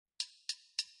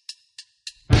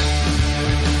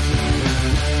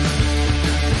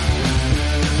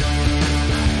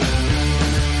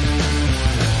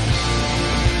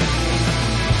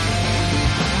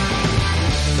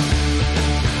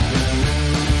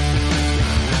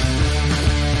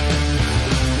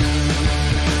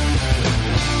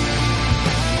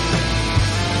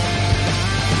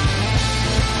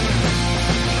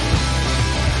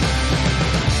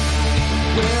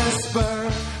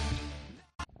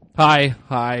Hi.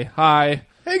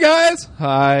 Hey, guys.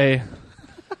 Hi.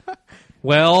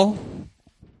 Well,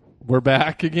 we're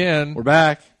back again. We're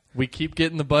back. We keep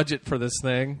getting the budget for this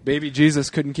thing. Baby Jesus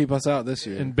couldn't keep us out this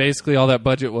year. And basically all that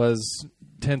budget was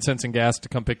 10 cents in gas to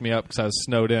come pick me up because I was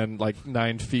snowed in, like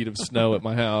 9 feet of snow at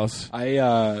my house.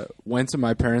 I went to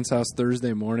my parents' house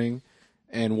Thursday morning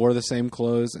and wore the same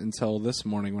clothes until this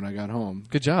morning when I got home.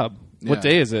 Good job. Yeah. What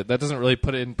day is it? That doesn't really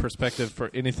put it in perspective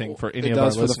for anything for any It of our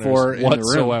does for the listeners four in the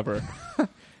room. whatsoever.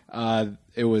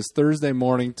 It was Thursday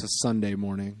morning to Sunday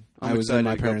morning. I'm I was in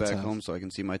my excited to go parents' back house. home so I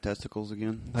can see my testicles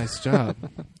again. Nice job.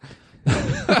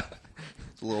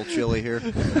 It's a little chilly here.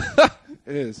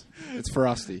 It is. It's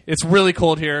frosty. It's really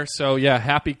cold here, so yeah,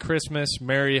 happy Christmas,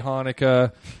 Merry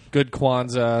Hanukkah, good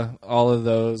Kwanzaa, all of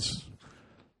those.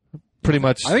 Pretty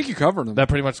much. I think you covered them. That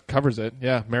pretty much covers it.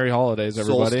 Yeah, Merry Holidays,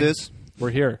 everybody. Solstice.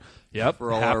 We're here. Yep.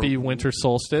 For all Happy our- winter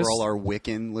solstice. For all our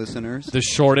Wiccan listeners. The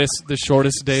shortest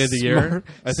day of the year.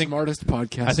 I think smartest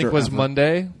podcast. I think was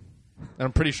Monday. And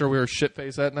I'm pretty sure we were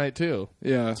shit-faced that night too.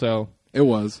 Yeah. So It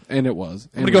was. And it was.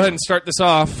 I'm gonna go ahead and start this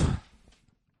off.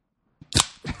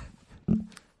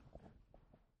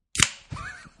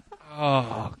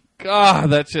 Oh God,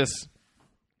 that's just.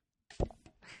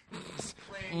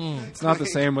 It's not the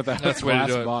same with the That's the way to glass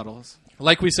do it. bottles.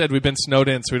 Like we said, we've been snowed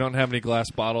in, so we don't have any glass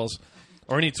bottles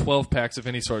or any 12 packs of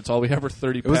any sorts. All we have are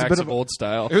 30 was a packs bit of old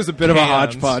style. It was a bit of a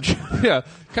cans. hodgepodge. Yeah,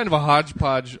 kind of a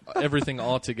hodgepodge, everything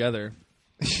all together.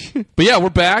 But yeah, we're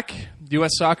back.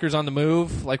 U.S. soccer's on the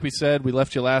move. Like we said, we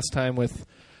left you last time with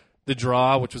the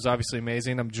draw, which was obviously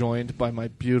amazing. I'm joined by my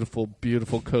beautiful,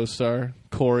 beautiful co-star,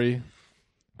 Corey.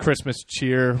 Christmas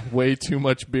cheer, way too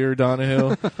much beer,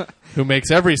 Donahue, who makes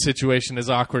every situation as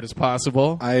awkward as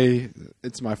possible.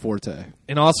 It's my forte.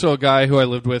 And also a guy who I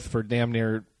lived with for damn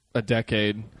near a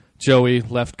decade, Joey,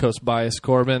 left coast bias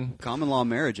Corbin. Common law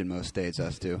marriage in most states,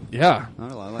 us too. Yeah.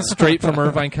 Not a lot. Straight from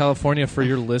Irvine, California for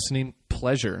your listening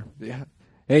pleasure. Yeah.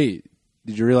 Hey,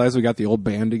 did you realize we got the old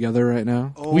band together right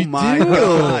now? Oh We my do.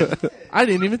 God. I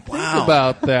didn't even think Wow.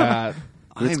 about that.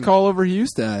 It's Call Over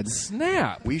Houston.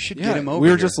 Snap. We should Yeah, get him over we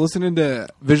were here. just listening to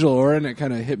Visual Aura, and it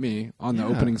kind of hit me on the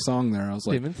opening song there. I was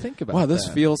like, Didn't even think about wow, this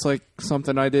that. feels like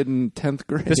something I did in 10th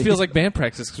grade. This feels like band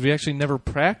practice because we actually never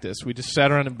practiced. We just sat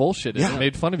around and bullshitted and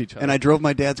made fun of each other. And I drove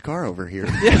my dad's car over here.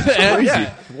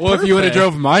 yeah. Well, if you would have Perfect.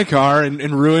 drove my car and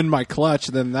ruined my clutch,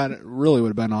 then that really would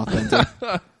have been authentic.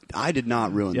 I did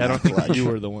not ruin Yeah, I that don't think clutch. you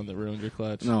were the one that ruined your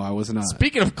clutch. No, I was not.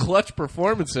 Speaking of clutch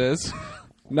performances,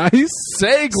 Nice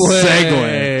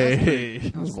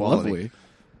segue. That was Quality. lovely.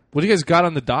 What do you guys got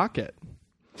on the docket?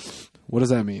 What does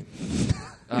that mean?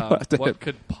 What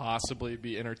could possibly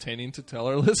be entertaining to tell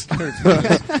our listeners about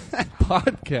this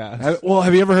podcast? Well,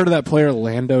 have you ever heard of that player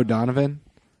Lando Donovan?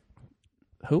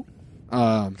 Who?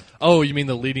 Um, Oh, you mean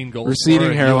the leading goal Receding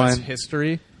scorer in hairline. US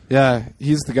history? yeah,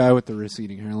 he's the guy with the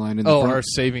receding hairline. In the Oh, front. our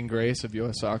saving grace of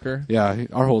U.S. soccer? Yeah,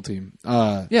 our whole team.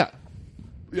 Yeah.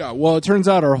 Yeah, well, it turns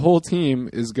out our whole team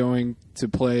is going to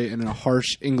play in a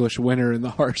harsh English winter in the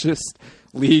harshest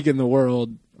league in the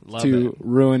world Love to it.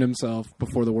 ruin himself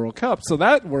before the World Cup. So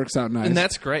that works out nice. And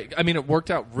that's great. I mean, it worked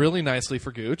out really nicely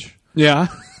for Gooch. yeah,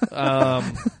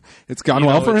 Um, it's gone you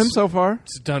well know, for him it's- so far.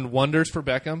 it's done wonders for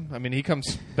Beckham. I mean, he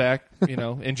comes back,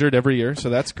 injured every year, so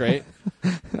that's great.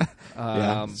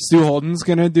 Yeah, Stu Holden's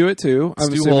going to do it too. I'm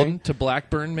Stu assuming. Holden to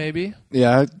Blackburn, maybe.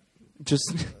 Yeah,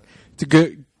 just to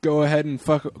go ahead and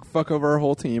fuck over our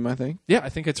whole team. I think. Yeah, I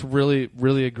think it's really,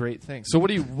 really a great thing. So, what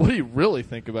do you really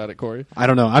think about it, Corey? I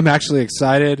don't know. I'm actually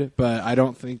excited, but I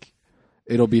don't think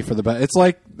it'll be for the best. It's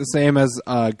like the same as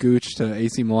Gooch to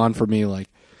AC Milan for me. Like,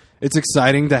 it's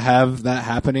exciting to have that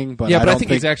happening, but Yeah, I but don't I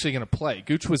think he's actually going to play.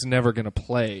 Gooch was never going to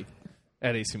play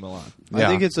at AC Milan. Yeah. I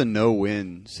think it's a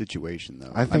no-win situation,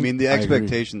 though. I I think- mean, the I agree.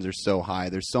 expectations are so high.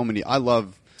 There's so many. I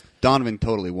love Donovan.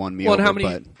 Totally won me Well, and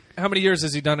over. how many years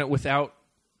has he done it without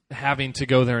having to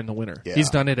go there in the winter? Yeah. He's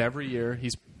done it every year.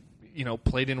 He's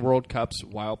played in World Cups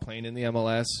while playing in the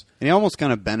MLS. and he almost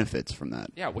kind of benefits from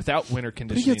that. Yeah, without winter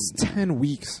But he conditioning. gets 10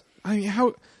 weeks. I mean,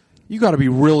 how you got to be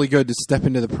really good to step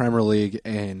into the Premier League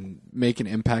and make an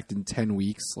impact in 10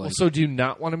 weeks. Like, So, do you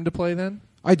not want him to play then?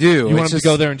 I do. You want It's him just- to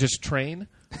go there and just train?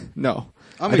 No,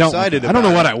 I'm I don't excited want that. I don't know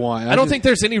about what it. I want. I don't just- think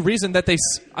there's any reason that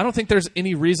I don't think there's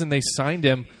any reason they signed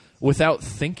him without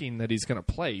thinking that he's going to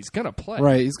play. He's going to play.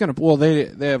 Right, he's gonna. Well, they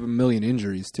have a million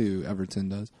injuries too. Everton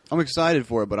does. I'm excited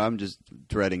for it, but I'm just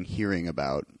dreading hearing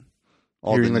about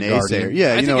all Hearing the the naysayers. Guardian. Yeah, I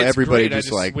you think know, it's everybody great.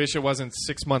 just I like. wish it wasn't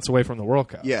 6 months away from the World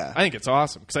Cup. Yeah. I think it's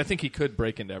awesome because I think he could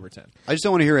break into Everton. I just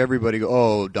don't want to hear everybody go,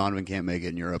 "Oh, Donovan can't make it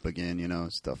in Europe again,"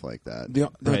 stuff like that.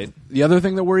 The other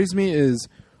thing that worries me is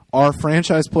our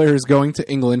franchise player is going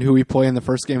to England, who we play in the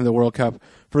first game of the World Cup,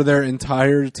 for their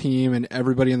entire team and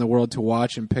everybody in the world to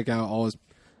watch and pick out all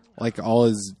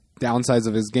his downsides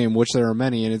of his game, which there are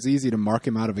many, and it's easy to mark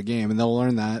him out of a game, and they'll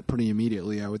learn that pretty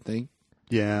immediately, I would think.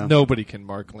 Yeah. Nobody can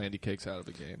mark Landy Cakes out of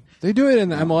a game. They do it in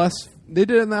the MLS. They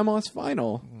did it in the MLS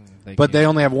final. But they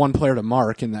only have one player to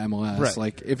mark in the MLS. Right.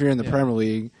 Like, if you're in the Premier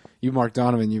League, you mark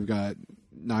Donovan, you've got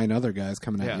 9 other guys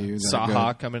coming at you.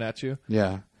 Saha coming at you.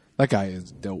 Yeah. That guy is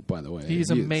dope, by the way. He's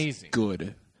amazing.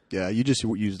 Good. Yeah, you just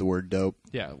use the word dope.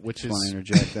 Yeah, which Want to is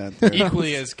interject that there.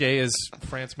 equally as gay as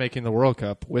France making the World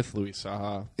Cup with Luis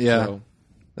Saha. Yeah. So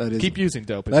That is keep using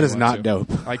dope. If that you is want not to.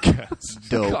 dope. I guess.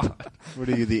 Dope. God. What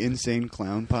are you, the insane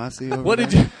clown posse over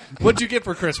What'd you get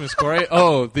for Christmas, Corey?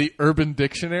 Oh, the Urban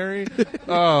Dictionary.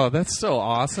 Oh, that's so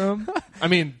awesome. I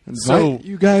mean, so Invite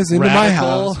you guys into my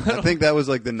radical. house. I think that was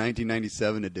like the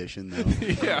 1997 edition, though.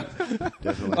 Yeah,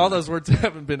 Definitely. all those words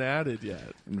haven't been added yet.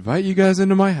 Invite you guys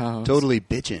into my house. Totally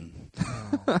bitching.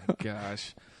 Oh my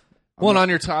gosh. Well, and on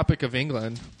your topic of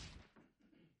England,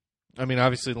 I mean,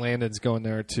 obviously Landon's going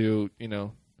there to,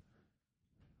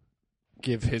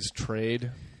 give his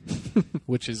trade,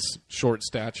 which is short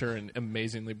stature and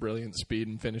amazingly brilliant speed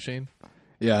and finishing.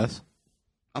 Yes.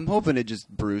 I'm hoping it just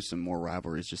brews some more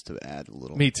rivalries just to add a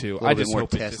little. Me too. little I bit just more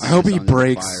hope it test just- I hope he on the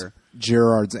breaks fire.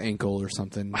 Gerard's ankle or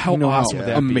something. How you know awesome how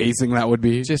would that be? amazing that would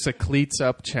be? Just a cleats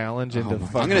up challenge into my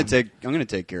fucking. I'm gonna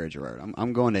take Garrett Gerard.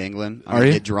 I'm going to England. I'm Are gonna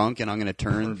you? get drunk and I'm gonna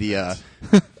turn the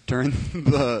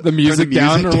The music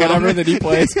down or whatever that he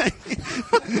plays.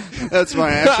 That's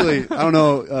fine. Actually, I don't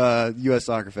know. U.S.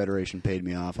 Soccer Federation paid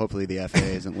me off. Hopefully, the FA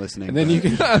isn't listening. And then but you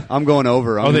can I'm going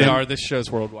over. Oh, they are. This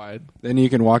show's worldwide. then you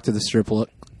can walk to the strip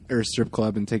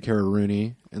club and take care of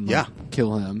Rooney and Yeah.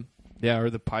 kill him. Yeah, or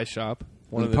the pie shop.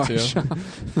 One The of the pie two.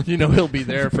 shop. He'll be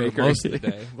there for Bakery. most of the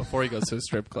day before he goes to the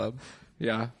strip club.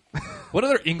 Yeah. What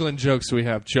other England jokes do we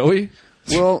have, Joey?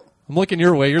 Well, I'm looking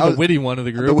your way. You're I the was- witty one of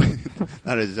the group.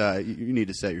 that is. You need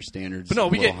to set your standards. But no,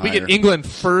 we a little get higher. England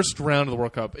first round of the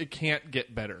World Cup. It can't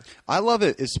get better. I love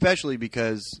it, especially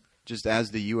because just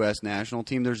as the U.S. national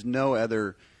team, there's no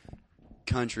other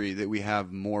country that we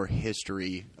have more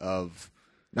history of.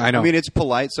 I know. I mean, it's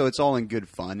polite, so it's all in good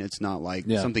fun. It's not like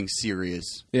Yeah. something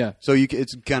serious. Yeah. So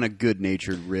it's kind of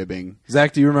good-natured ribbing.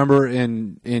 Zach, do you remember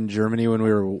in Germany when we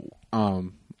were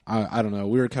I don't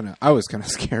know, I was kind of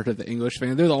scared of the English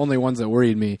fans. They're the only ones that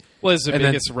worried me. Was the And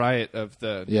then- biggest riot of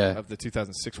the Yeah. of the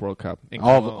 2006 World Cup. In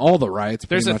All Cologne. the riots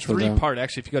There's pretty a much were them. 3-part.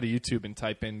 Actually, if you go to YouTube and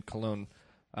type in Cologne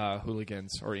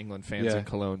hooligans or England fans Yeah. in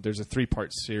Cologne, there's a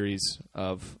 3-part series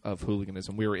of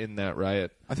hooliganism. We were in that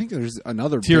riot. I think there's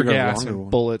another Tear bigger, gas longer and one.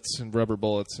 bullets and rubber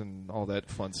bullets and all that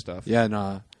fun stuff. Yeah,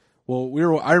 no.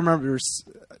 Well, I remember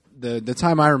the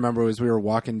time I remember was we were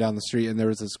walking down the street and there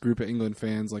was this group of England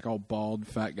fans, like all bald,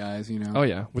 fat guys, Oh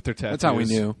yeah, with their tattoos. That's how we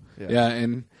knew. Yeah. Yeah,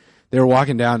 and they were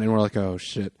walking down and we're like, oh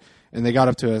shit. And they got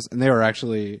up to us and they were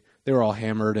all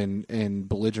hammered and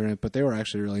belligerent, but they were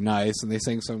actually really nice. And they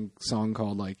sang some song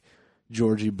called like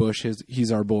Georgie Bush,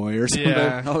 he's our boy or something.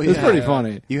 Yeah. Oh, It was yeah. pretty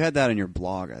funny. You had that in your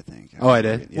blog, I think. Oh, I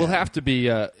did? Yeah. We'll have to be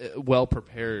well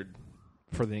prepared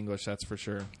for the English. That's for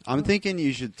sure. I'm thinking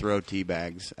you should throw tea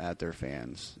bags at their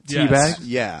fans. Yes. Teabags?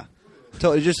 Yeah.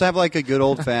 Just have like a good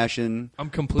old-fashioned I'm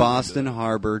completely Boston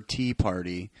Harbor tea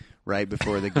party right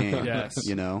before the game. Yes.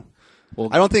 You know? Well,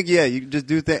 I don't think, you just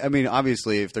do I mean,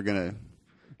 obviously, if they're going to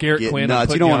Garrett get Quinn.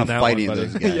 nuts, I'm you don't want to fight any of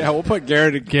those guys. yeah, we'll put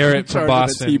Garrett in Garrett charge from of the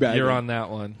Boston, teabag. you're on that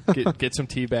one. Get some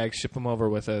tea bags, ship them over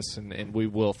with us, and we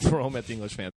will throw them at the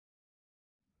English fans.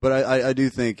 But I do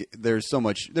think there's so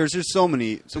much. There's just so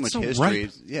much so history. ripe.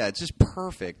 Yeah, it's just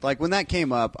perfect. Like when that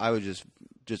came up, I was just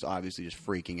obviously just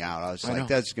freaking out. I was I like, know.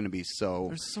 that's going to be so.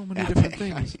 There's so many epic. different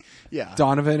things. Yeah.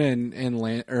 Donovan and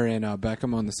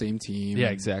Beckham on the same team. Yeah,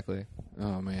 exactly.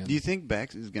 Oh man. Do you think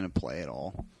Bex is going to play at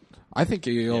all? I think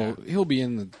he'll be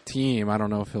in the team. I don't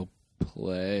know if he'll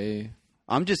play.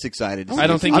 I'm just excited. To I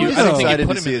don't see think I'm you- just I don't think you excited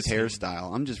put to him see in his the team.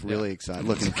 hairstyle. I'm just really excited,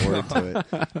 looking forward to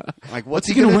it. Like, what's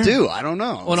he he gonna going to wear? do? I don't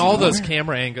know. On all those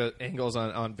camera angles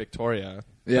on Victoria,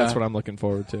 Yeah. that's what I'm looking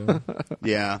forward to.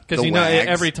 Yeah, Because the wags.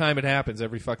 every time it happens,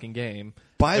 every fucking game,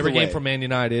 By every the game way- for Man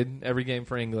United, every game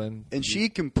for England, And she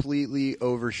completely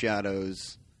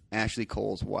overshadows Ashley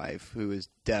Cole's wife, who is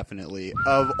definitely,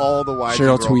 of all the wives,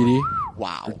 Cheryl of girl- Tweedy.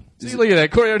 Wow. See, look at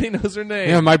that. Corey already knows her name.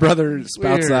 Yeah, my brother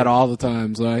spouts Weird. that all the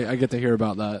time, so I get to hear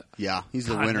about that. Yeah, he's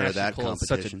the God, winner of Ashley that Cole is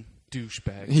competition. Such a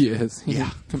douchebag. He is. He's Yeah.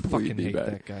 a complete Fucking hate D-bag.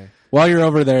 that guy. While you're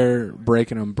over there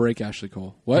breaking him, break Ashley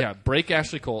Cole. What? Yeah, break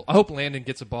Ashley Cole. I hope Landon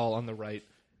gets a ball on the right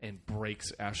and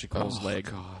breaks Ashley Cole's Oh, leg.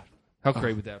 God. How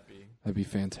great would that be? That'd be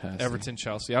fantastic. Everton,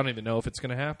 Chelsea. I don't even know if it's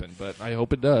going to happen, but I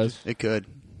hope it does. It could.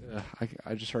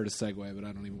 I just heard a segue, but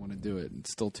I don't even want to do it.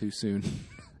 It's still too soon.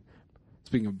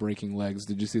 Speaking of breaking legs,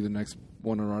 did you see the next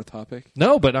one on our topic?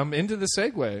 No, but I'm into the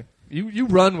segue. You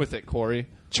run with it, Corey.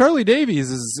 Charlie Davies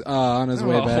is on his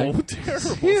way back.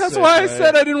 Terrible. Yeah, that's why I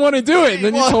said I didn't want to do it, and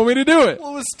then you told me to do it.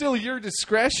 Well, it was still your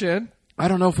discretion. I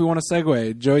don't know if we want to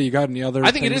segue. Joe, you got any other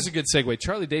I think things? it is a good segue.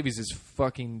 Charlie Davies is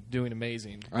fucking doing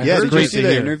amazing. Yeah, did you see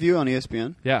that interview on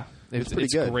ESPN? Yeah, It's pretty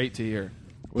good. Great to hear.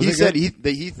 He said he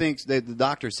thinks that the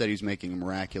doctor said he's making a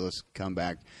miraculous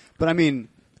comeback. But I mean,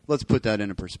 let's put that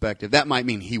into perspective. That might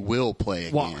mean he will play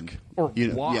again, Walk or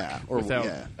walk without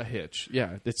a hitch.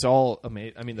 Yeah, it's all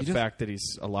amazing. I mean, the fact that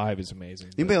he's alive is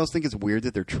amazing. Anybody else think it's weird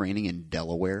that they're training in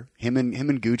Delaware? Him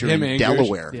and Gooch are Him in and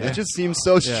Delaware. Gooch. It just seems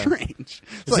so strange.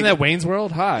 Isn't that Wayne's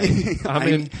World? Hi, I'm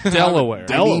in Delaware.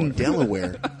 I mean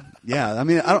Delaware. Yeah, I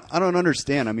mean, I don't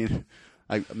understand. I mean.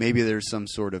 Maybe there's some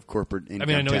sort of corporate income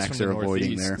I know tax he's from they're the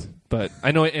avoiding Northeast, there. but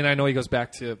I know he goes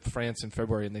back to France in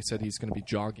February, and they said he's going to be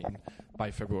jogging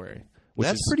by February. Which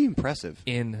That's is pretty impressive.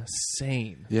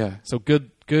 insane. Yeah. So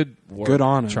good work. Good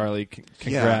on him. Charlie.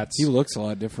 Congrats. He looks a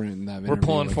lot different in that. We're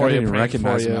pulling for I you, didn't praying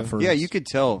recognize for him you. at first. Yeah, you could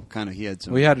tell kind of he had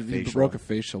some. He broke a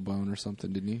facial bone or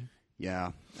something, didn't he?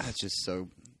 Yeah, that's just so.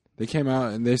 They came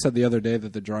out and they said the other day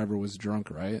that the driver was drunk,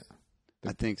 right?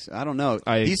 I think so. I don't know.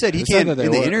 He he said he said can't. that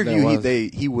In the there interview,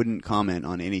 was. he wouldn't comment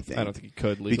on anything. I don't think he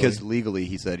could legally. Because legally,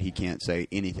 he said he can't say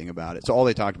anything about it. So all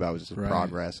they talked about was Right.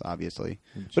 progress, obviously.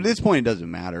 But at this point, it doesn't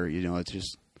matter. You know, it's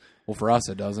just. Well, for us,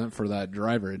 it doesn't. For that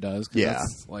driver, it does. 'Cause Yeah.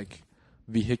 that's like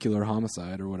vehicular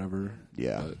homicide or whatever.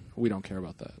 Yeah. But we don't care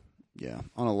about that. Yeah.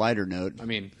 On a lighter note, I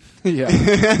mean, yeah.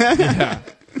 yeah.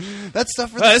 that's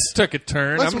stuff for This took a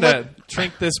turn. Let's I'm going to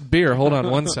drink this beer. Hold on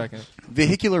one second.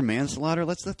 vehicular manslaughter.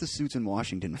 Let's let the suits in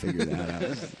Washington figure that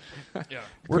out. Yeah.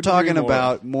 We're Couldn't talking agree more.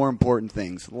 about more important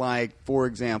things, like, for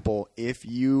example, if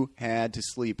you had to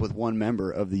sleep with one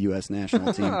member of the U.S.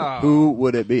 national team, who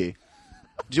would it be?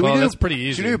 That's pretty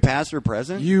easy. Should we do past or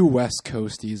present? You West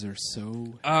Coasties are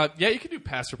so Yeah, you could do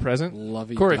past or present.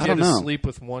 lovey. Corey, if I you had don't to know. sleep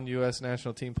with one U.S.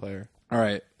 national team player. All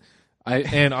right.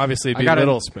 And obviously, it'd I be gotta-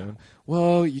 Little Spoon.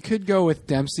 Well, you could go with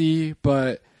Dempsey,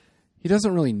 but he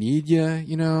doesn't really need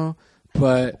you know.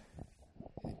 But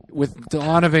with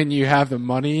Donovan, you have the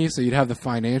money, so you'd have the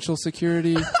financial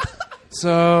security.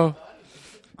 So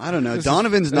I don't know.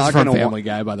 Donovan's this not is from going to. Family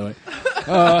Guy, by the way.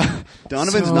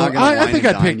 Donovan's So, not going to. I think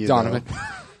I'd pick Donovan.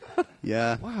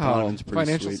 Yeah. Wow. Donovan's pretty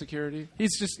Financial sweet. security.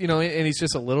 He's just, and he's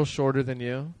just a little shorter than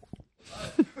you.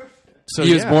 So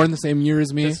He was born the same year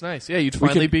as me. That's nice. Yeah, you'd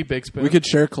finally be Big Spoon. We could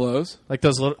share clothes. like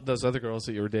those other girls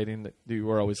that you were dating that you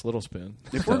were always Little Spoon.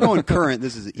 If we're going current,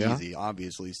 this is Yeah. easy.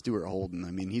 Obviously, Stuart Holden.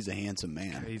 I mean, he's a handsome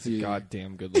man. He's a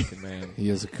goddamn good-looking man. He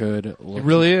is a good. He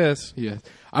really is. Yeah.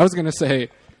 I was gonna say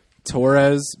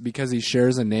Torres because he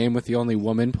shares a name with the only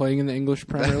woman playing in the English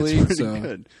Premier That's League. pretty So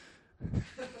good.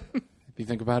 if you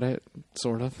think about it,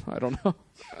 sort of. I don't know.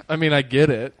 I mean, I get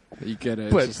it, You get it.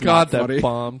 It's but just God, not that funny.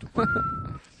 bombed.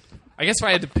 I guess if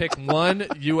I had to pick one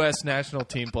U.S. national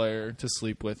team player to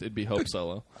sleep with, it'd be Hope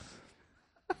Solo.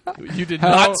 You did How-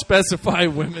 not specify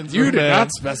women's. You or did men.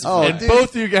 not specify. Oh, And dude.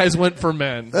 both you guys went for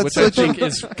men, That's which I such a- think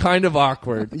is kind of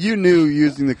awkward. You knew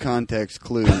using the context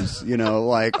clues,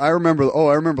 like I remember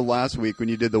last week when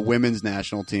you did the women's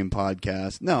national team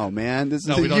podcast. No, man, this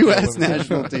No, is we a don't do U.S. women's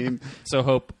national team. So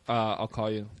Hope, I'll call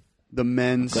you. The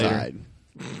men's Later. side.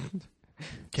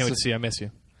 Can't wait to see you. I miss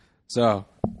you. So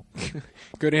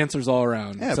good answers all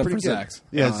around. Yeah, except pretty for good. Zach's.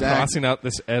 Yeah, Zach. Crossing out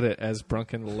this edit as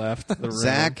Brunken left the room.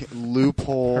 Zach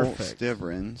Loophole Perfect.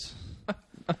 Stivrins.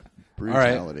 All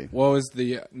Brutality. right. What was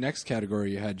the next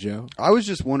category you had, Joe? I was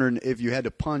just wondering if you had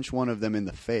to punch one of them in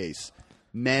the face.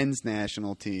 Men's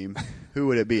national team, who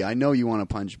would it be? I know you want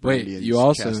to punch Brady and you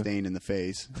also- Chastain in the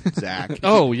face. Zach.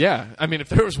 Oh yeah, I mean, if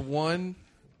there was one,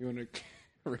 You want to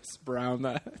Chris Brown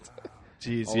that?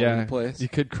 jeez, All over yeah, the place. you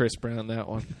could Chris Brown that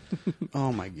one.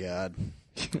 Oh my God.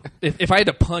 If I had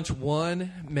to punch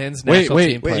one men's national team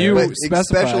wait, player, you- But specified-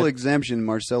 special exemption,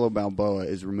 Marcelo Balboa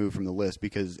is removed from the list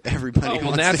because everybody oh,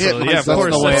 well, wants to hit naturally, yeah, of Marcelo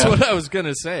course, the way that's out. what I was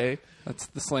gonna say. That's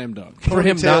the slam dunk. For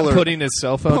him Taylor- not putting his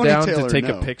cell phone Pony down Taylor, to take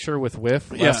no. a picture with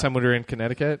Whiff Yeah. last time we were in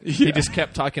Connecticut, he just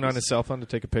kept talking on his cell phone to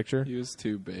take a picture. He was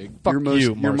too big. Fuck you're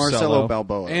you, Marcelo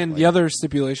Balboa. And the other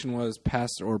stipulation was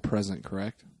past or present,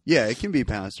 correct? Yeah, it can be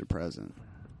past or present.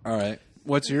 All right.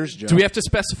 What's yours, Joe? Do we have to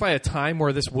specify a time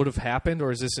where this would have happened,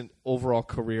 or is this an overall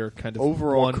career kind of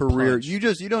Overall one career, punch? you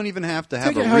don't even have to have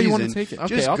Take a it how reason. you wanna take it.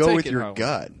 Okay, Just I'll go take with it your how-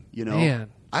 gut. Man.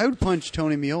 I would punch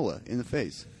Tony Miola in the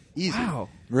face. Easy. Wow,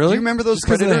 Really? Do you remember those Just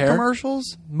 'cause of the Predator hair?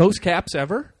 commercials? most caps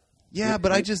ever. Yeah,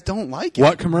 but I just don't like it.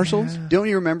 What commercials? Don't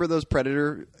you remember those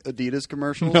Predator Adidas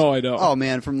commercials? No, I don't. Oh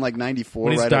man, from like '94.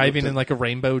 When he's right diving up to, in like a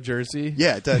rainbow jersey.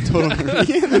 yeah, totally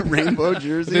the rainbow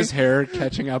jersey. With his hair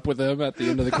catching up with him at the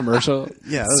end of the commercial.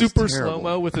 Yeah, that was Super terrible.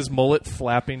 slow-mo with his mullet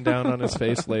flapping down on his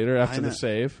face later after the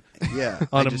save. Yeah,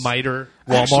 On I a just- miter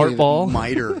Walmart Actually, ball.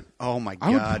 Miter. Oh my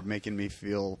I would- god, making me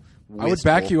feel. I would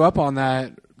back you up on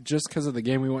that just because of the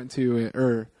game we went to,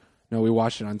 or no, we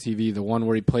watched it on TV. The one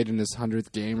where he played in his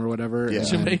 100th game or whatever. Yeah. and-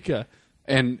 Jamaica.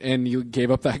 And you gave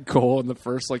up that goal in the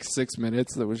first like 6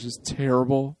 minutes. That was just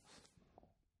terrible.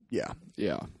 Yeah,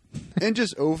 Yeah, and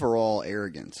just overall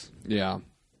arrogance. yeah.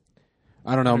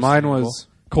 I don't know. Mine was.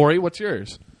 Corey, what's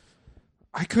yours?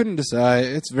 I couldn't decide.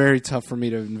 It's very tough for me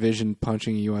to envision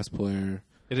punching a U.S. player.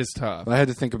 It is tough. But I had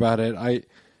to think about it.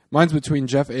 Mine's between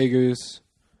Jeff Agus,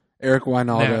 Eric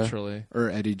Wynalda, Naturally. or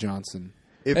Eddie Johnson.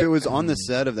 If it was on the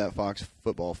set of that Fox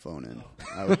football phone-in,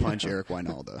 I would punch Eric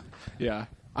Wynalda. Yeah,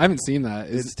 I haven't seen that.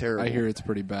 It's terrible. I hear it's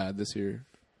pretty bad this year.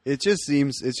 It just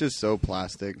seems it's just so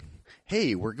plastic.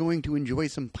 Hey, we're going to enjoy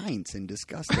some pints and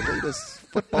discuss the latest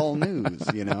football news.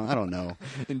 You know, I don't know.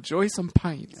 Enjoy some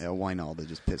pints. Yeah, Wynalda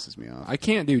just pisses me off. I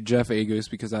can't do Jeff Agus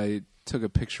because I took a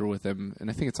picture with him, and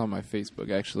I think it's on my Facebook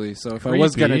actually. So if I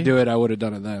was Creepy. gonna do it, I would have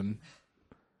done it then.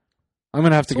 I'm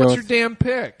gonna have to So go. what's With, your damn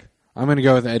pick? I'm gonna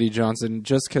go with Eddie Johnson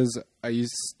just because I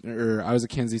was a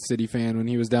Kansas City fan when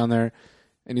he was down there,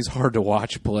 and he's hard to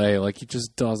watch play. Like he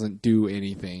just doesn't do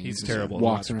anything. He's He just terrible to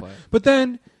walks watch around. play. But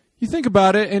then you think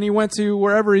about it, and he went to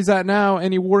wherever he's at now,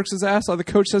 and he works his ass off. The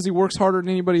coach says he works harder than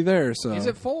anybody there. So He's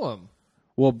at Fulham.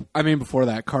 well, I mean before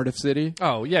that, Cardiff City.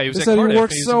 Oh, yeah, he was They at said Cardiff. he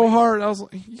worked and he's so amazing. hard. I was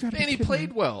like, you gotta be And he kidding played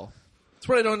me. well. That's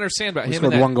what I don't understand about He him.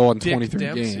 scored and that one goal in Dick 23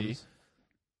 Dempsey. games.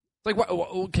 Like,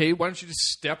 okay, why don't you just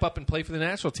step up and play for the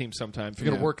national team sometime if you're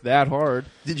going Yeah. to work that hard?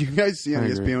 Did you guys see on I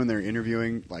ESPN agree. when they're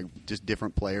interviewing like just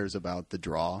different players about the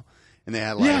draw? And they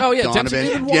had like Yeah. Oh, yeah, Dempsey Donovan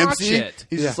didn't watch Dempsey. it.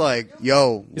 He's Yeah. just like,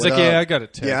 yo. He's what like, up? yeah, I got a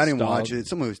text. Yeah, I didn't dog. watch it.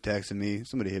 Someone was texting me.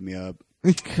 Somebody hit me up.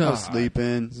 I God. was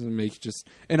sleeping. Doesn't make just.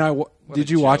 And did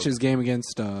a you watch joke. his game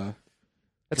against?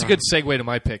 That's a good segue to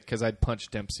my pick because I'd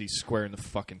punch Dempsey square in the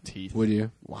fucking teeth. Would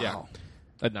you? Wow. Yeah.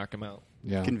 I'd knock him out.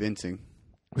 Yeah. Convincing.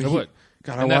 But I he- would.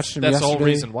 God, I And watched him that's yesterday. the whole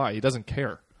reason why. He doesn't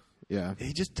care. Yeah.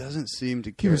 He just doesn't seem to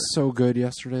He care. was so good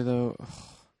yesterday, though. Ugh.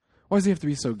 Why does he have to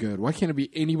be so good? Why can't it be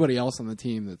anybody else on the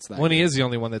team that's that? When good? he is the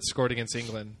only one that scored against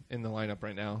England in the lineup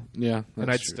right now. Yeah, And that's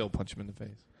I'd true. still punch him in the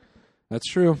face. That's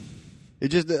true. It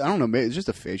just, I don't know, maybe it's just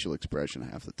a facial expression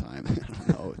half the time. I don't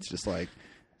know. It's just like,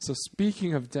 So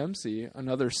speaking of Dempsey,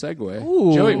 another segue.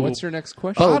 Ooh. Joey, what's your next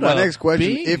question? oh, my Bada next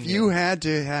question. bing. If you had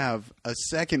to have a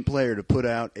second player to put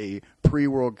out a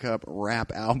pre-World Cup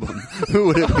rap album, who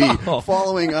would it be?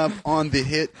 Following up on the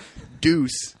hit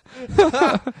Deuce,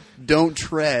 Don't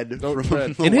Tread. Don't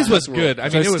Tread. And his was good. I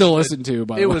Which mean, I it was still listen to,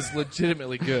 by the It way. was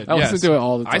legitimately good. I yes. listen to it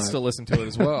all the I time. still listen to it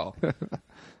as well.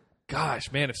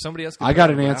 Gosh, man, if somebody else could I put got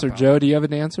out an a rap answer. album- Joe, do you have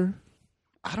an answer?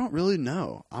 I don't really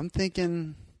know. I'm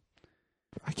thinking.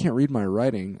 I can't read my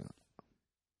writing.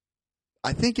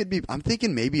 I'm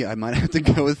thinking maybe I might have to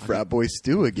go with Frat Boy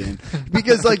Stu again.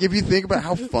 Because, like, if you think about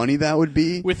how funny that would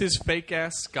be. with his fake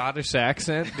ass Scottish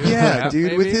accent. doing Yeah, rap,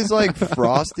 dude, with maybe? his, like,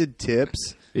 frosted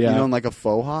tips. Yeah. You know, and, like, a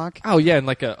faux hawk. Oh yeah, and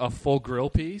like a full grill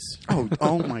piece.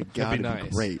 Oh my God. That'd be it'd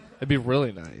nice. great. That'd be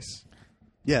really nice.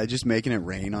 Yeah, just making it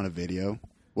rain on a video.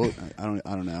 Well, I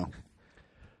don't know.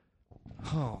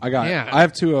 Oh, I got. man. I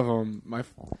have two of them.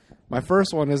 My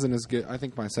first one isn't as good. I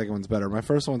think my second one's better. My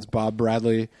first one's Bob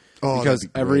Bradley Oh, because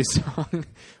that'd be every great. song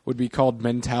would be called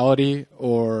 "Mentality"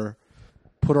 or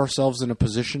 "Put Ourselves in a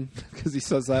Position" because he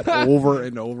says that over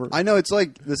and over. I know it's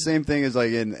like the same thing as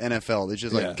like in NFL. It's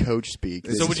just like Yeah. coach speak.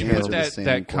 They So would just you put answer the that same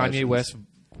Kanye questions.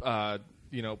 West,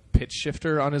 pitch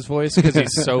shifter on his voice because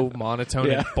he's so monotone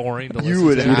Yeah. and boring to listen You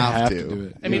would to? You'd have have to. to do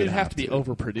it. I mean, You it'd would have to be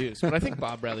overproduced, but I think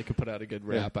Bob Bradley could put out a good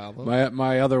rap album.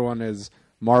 My other one is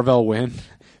Marvell Wynn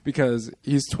because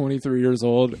he's 23 years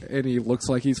old and he looks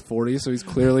like he's 40, so he's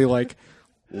clearly like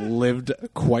lived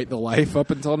quite the life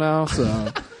up until now. So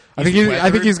I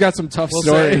think he's got some tough We'll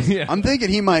stories. say, yeah. I'm thinking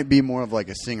he might be more of like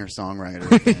a singer-songwriter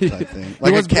type thing. He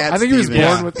Like was a Cat I think he was Stevens.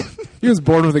 born with he was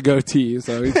born with a goatee,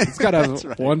 so he's got to have That's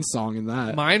right. one song in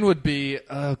that. Mine would be,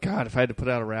 oh God, if I had to put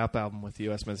out a rap album with the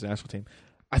U.S. men's national team,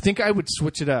 I think I would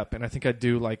switch it up, and I think I'd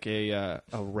do like a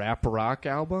rap rock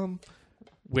album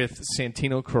with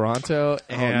Santino Quaranto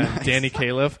and nice. Danny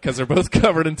Califf because they're both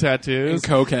covered in tattoos. And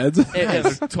cokeheads. And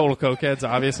they're total cokeheads,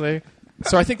 obviously.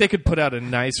 So I think they could put out a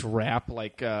nice rap,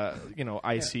 like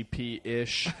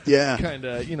ICP-ish, kind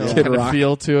of Kid kind of Rock.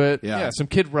 feel to it. Yeah. Some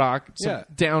Kid Rock, some Yeah.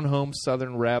 down home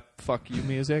Southern rap, fuck you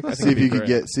music. I think See if it'd be you could great.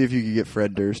 get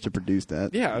produce that to produce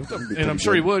that. Yeah, That'd be and pretty I'm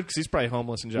sure he good. would because he's probably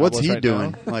homeless and jobless What's he right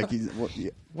doing? now. Like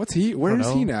What's he? Where I don't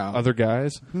is he know. now? Other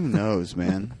guys. who knows,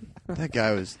 man? That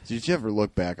guy was. Did you ever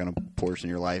look back on a portion of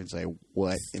your life and say,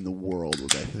 "What in the world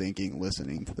was I thinking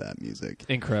listening to that music?"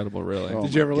 Incredible, really. Oh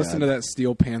Did you ever my listen God. to that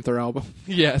Steel Panther album?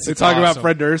 Yes, They it's talk about awesome.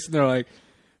 Fred Durst, and they're like,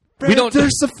 We Fred don't-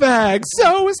 Durst's a fag,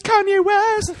 so is Kanye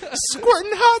West,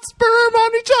 squirting hot sperm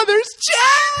on each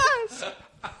other's chest.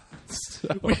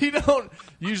 We don't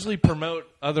usually promote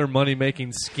other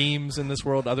money-making schemes in this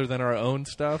world other than our own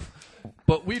stuff.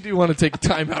 But we do want to take a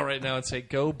time out right now and say,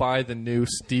 go buy the new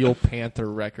Steel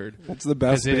Panther record. It's the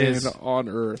best 'Cause it band is on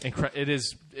earth. It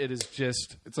is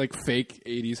just, It's like fake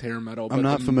 80s hair metal. I'm but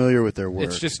not familiar with their work.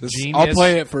 it's just this- genius. I'll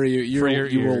play it for you. You for your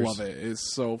will ears. love it.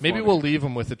 It's so Maybe funny. we'll leave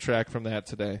them with a track from that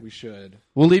today. We should.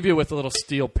 We'll leave you with a little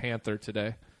Steel Panther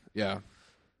today. Yeah,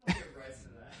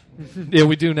 Yeah,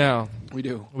 we do now. we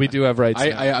do. We do have rights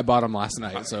now. I bought them last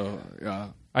night, so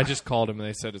I just called them and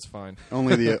they said it's fine.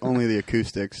 only the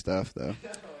acoustic stuff though.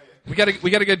 We got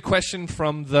a good question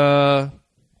from the.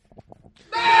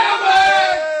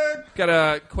 Got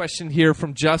a question here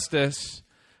from Justice.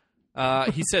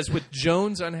 He says, with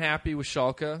Jones unhappy with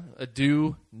Schalke,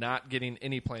 Adu not getting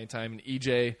any playing time, and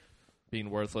EJ being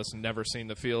worthless and never seeing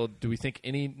the field, do we think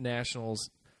any nationals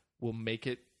will make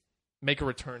a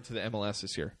return to the MLS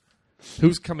this year?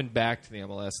 Who's coming back to the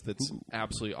MLS that's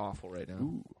absolutely awful right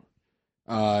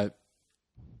now?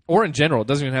 Or in general, it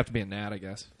doesn't even have to be a Nat, I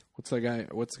guess. What's the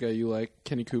guy you like?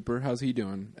 Kenny Cooper. How's he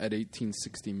doing at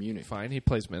 1860 Munich? Fine, he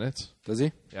plays minutes. Does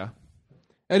he? Yeah.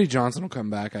 Eddie Johnson will come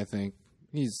back, I think.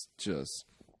 He's just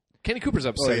Kenny Cooper's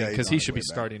upsetting yeah, he's because on he his should be way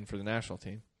back. starting for the national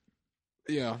team,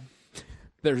 yeah.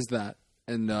 There's that.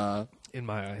 And in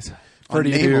my eyes. On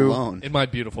Freddie name Adu. alone. In my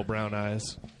beautiful brown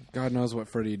eyes. God knows what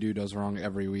Freddie Adu does wrong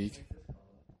every week.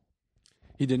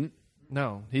 He didn't.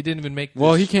 No, he didn't even make.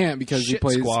 Well, the he can't because he shit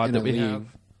plays squad in that a we league. have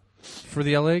for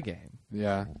the LA game.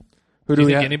 Yeah. Who Do you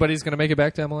we think have? anybody's going to make it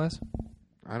back to MLS?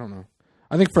 I don't know.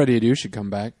 I think Freddie Adu should come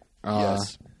back.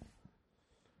 Yes.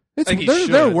 It's, I think he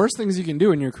there are should. worse things you can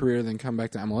do in your career than come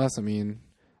back to MLS. I mean,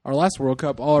 our last World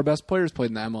Cup, all our best players played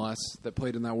in the MLS that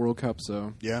played in that World Cup.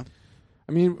 So, Yeah.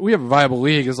 I mean, we have a viable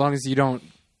league as long as you don't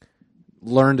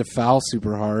learn to foul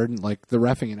super hard. Like, the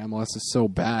reffing in MLS is so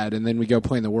bad. And then we go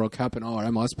play in the World Cup, and all our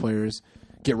MLS players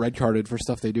get red carded for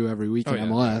stuff they do every week Oh, in yeah.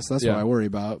 MLS. That's Yeah. what I worry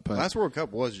about. But Last World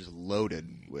Cup was just loaded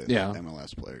with Yeah.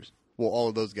 MLS players. Well, all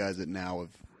of those guys that now have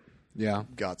yeah,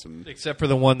 got some. Except for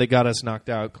the one that got us knocked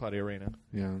out, Claudio Reyna.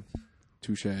 yeah,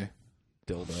 touche.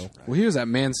 Dildo. Well, he was at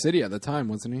Man City at the time,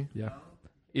 wasn't he? Yeah.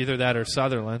 Either that or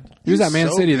Sutherland. He was at Man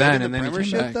so City good then, in and the then he came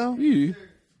Premiership, back. though? Yeah.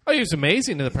 Oh, he was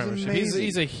amazing in the Premiership. amazing.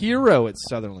 He's a hero at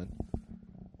Sutherland.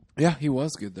 Yeah, he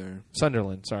was good there.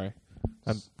 Sunderland, sorry.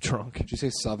 I'm drunk. Did you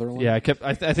say Sutherland? Yeah,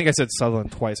 I think I said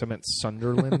Sutherland twice. I meant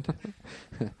Sunderland.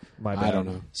 My bad. I don't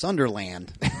know.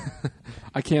 Sunderland.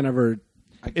 I can't ever.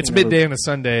 It's midday on a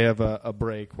Sunday of a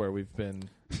break where we've been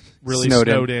really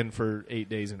snowed in for 8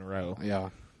 days in a row. Yeah.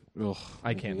 Ugh,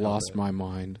 I can't help Lost it. my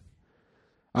mind.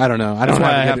 I don't know. I That's don't why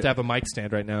I have get to have a mic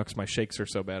stand right now because my shakes are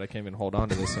so bad I can't even hold on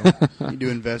to this thing. Need to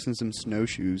invest in some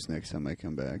snowshoes next time I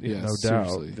come back. Yeah, no doubt.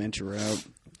 seriously. Venture out.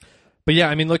 But yeah,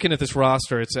 I mean, looking at this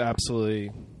roster, it's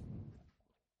absolutely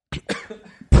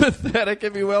pathetic,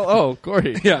 if you will. Oh,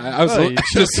 Corey. Yeah, I was. You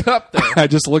just up there. I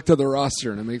just looked at the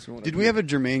roster and it makes me want. Did we have a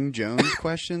Jermaine Jones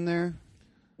question there?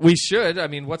 We should. I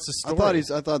mean, what's the story?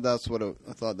 I thought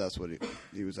that's what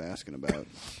he was asking about.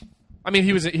 I mean,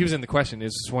 he was in the question. He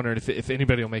was just wondering if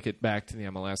anybody will make it back to the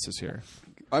MLS this year.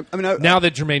 I mean, Now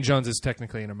that Jermaine Jones is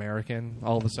technically an American,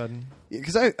 all of a sudden.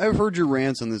 because I've heard your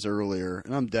rants on this earlier,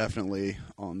 and I'm definitely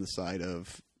on the side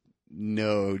of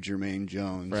no Jermaine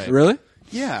Jones. Right. Really?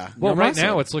 Yeah. Well, on right my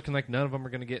now side. it's looking like none of them are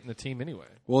going to get in the team anyway.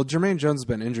 Well, Jermaine Jones has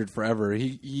been injured forever.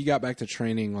 He got back to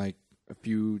training like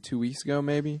 2 weeks ago,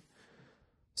 maybe.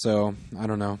 So I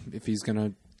don't know if he's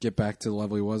gonna get back to the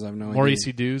level he was. I have no Maurice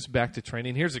idea. Dews back to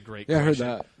training. Here's a great Yeah, I heard question.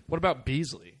 that. What about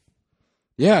Beasley?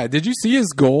 Yeah, did you see his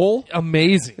goal?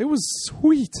 Amazing. It was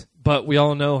sweet. But we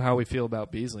all know how we feel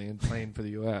about Beasley and playing for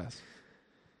the U.S.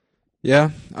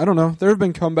 Yeah, I don't know. There have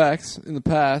been comebacks in the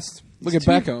past. Look at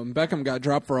Beckham. Beckham got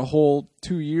dropped for a whole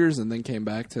 2 years and then came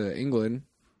back to England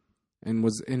and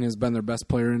has been their best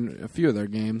player in a few of their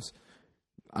games.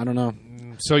 I don't know.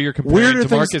 So you're comparing Weirder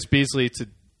DeMarcus things- Beasley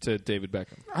to David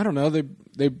Beckham. I don't know. They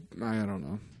I don't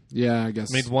know. Yeah, I guess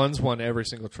I mean, one's won every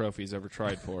single trophy he's ever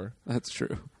tried for. that's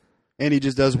true. And he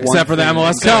just does one Except for the thing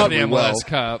MLS incredibly Cup. The MLS well.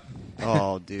 Cup.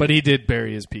 Oh, dude. But he did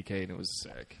bury his PK, and it was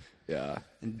sick. Yeah.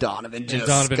 And Donovan And just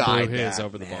Donovan skied blew his back,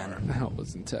 over the man. bar. That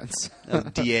was intense. That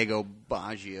was Diego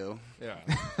Baggio. Yeah.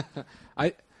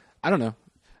 I don't know.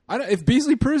 If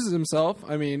Beasley proves himself,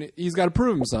 I mean, he's got to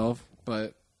prove himself.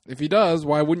 But if he does,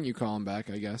 why wouldn't you call him back,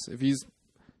 I guess? If he's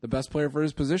the best player for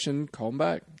his position, call him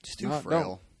back. He's too Don't.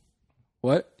 frail.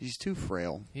 What? He's too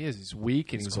frail. He is. He's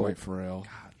weak, and he's quite old. frail.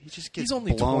 He just gets He's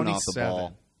only blown 27. off the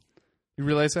ball. You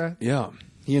realize that? Yeah.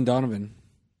 He and Donovan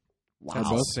Wow. are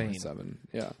both insane. 27.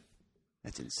 Yeah.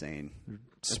 That's insane.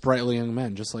 Sprightly young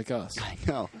men, just like us. I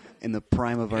know. In the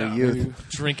prime of our Yeah. youth.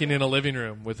 Drinking in a living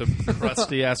room with a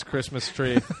crusty ass Christmas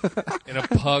tree and a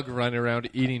pug running around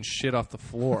eating shit off the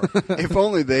floor. If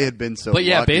only they had been so But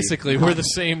yeah, lucky. basically, we're the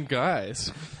same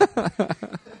guys.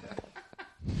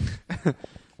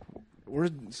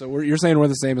 You're saying we're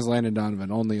the same as Landon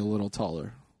Donovan, only a little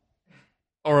taller.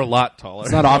 Or a lot taller.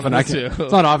 It's not often I Too. can.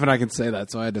 It's not often I can say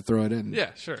that, so I had to throw it in.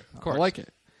 Yeah, sure. Of course. I like it.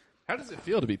 How does it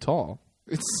feel to be tall?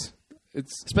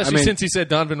 It's Especially I mean, since he said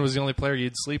Donovan was the only player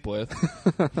you'd sleep with.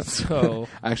 So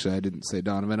actually, I didn't say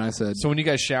Donovan. I said when you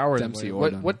guys shower, in the Dempsey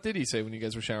morning, or what did he say when you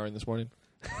guys were showering this morning?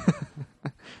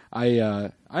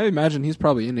 I imagine he's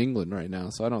probably in England right now,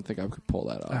 so I don't think I could pull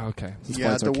that off. Oh, okay. His Yeah,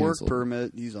 flights the are work canceled.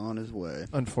 permit, he's on his way.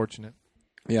 Unfortunate.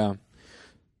 Yeah.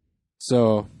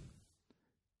 So,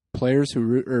 players who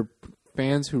root or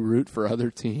fans who root for other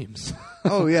teams.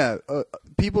 Oh, yeah.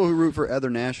 People who root for other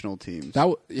national teams.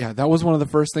 That was one of the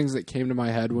first things that came to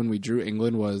my head when we drew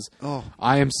England was, Oh.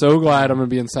 I am so glad I'm going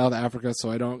to be in South Africa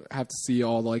so I don't have to see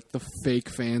all like the fake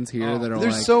fans here that are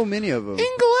There's like, so many of them.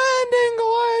 England.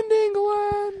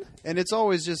 And it's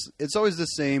always the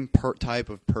same type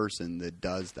of person that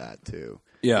does that too.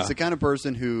 Yeah. It's the kind of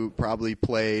person who probably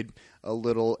played a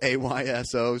little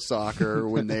AYSO soccer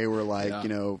when they were like,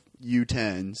 Yeah.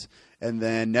 U10s, and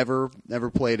then never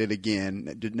played it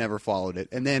again, never followed it.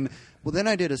 And then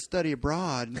I did a study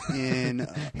abroad in,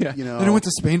 Yeah. Then I went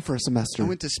to Spain for a semester. I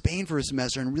went to Spain for a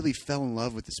semester and really fell in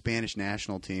love with the Spanish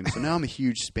national team. So now I'm a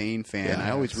huge Spain fan. Yeah. I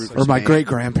always root for Or my Spain.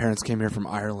 great-grandparents came here from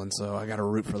Ireland, so I got to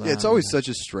root for them. Yeah, it's always such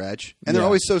a stretch. And they're Yeah.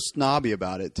 always so snobby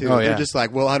about it, too. Oh, They're yeah. just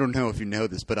like, well, I don't know if you know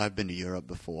this, but I've been to Europe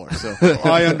before. So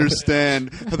I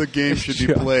understand how the game should be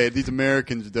Yeah. played. These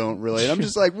Americans don't really. And I'm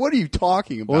just like, what are you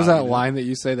talking about? What was that You know? line that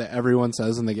you say that everyone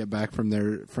says when they get back from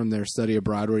their study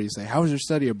abroad? Where you say, "How was your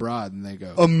study abroad?" and they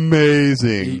go,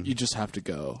 Amazing. "You just have to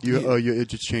go." It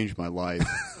just changed my life.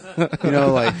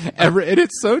 Like And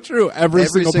it's so true. Every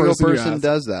single person you ask.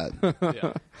 does that.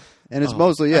 Yeah. And it's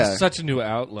mostly, That's such a new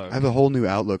outlook. I have a whole new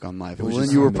outlook on life. was Well, then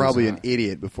just you were amazing. probably an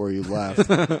idiot before you left,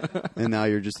 and now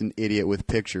you're just an idiot with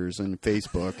pictures on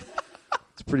Facebook.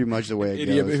 It's pretty much the way it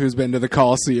Idiot goes. who's been to the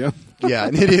Coliseum. Yeah,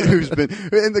 an idiot who's been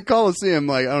in the Coliseum.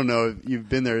 Like, I don't know if you've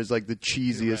been there. Is like the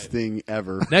cheesiest thing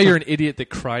ever. Now you're an idiot that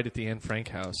cried at the Anne Frank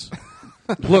house.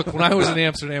 Look, when I was in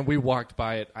Amsterdam, we walked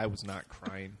by it. I was not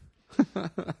crying.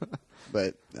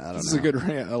 But I don't This is know. a good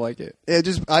rant. I like it. It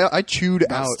just I chewed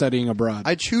About out. studying abroad.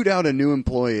 I chewed out a new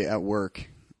employee at work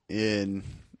in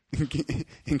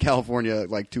California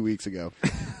like 2 weeks ago.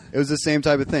 It was the same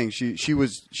type of thing.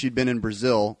 She'd been in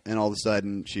Brazil, and all of a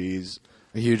sudden she's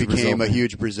a huge became Brazil a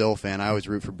huge Brazil fan. I always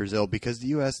root for Brazil because the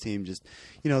U.S. team just,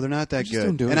 they're not that just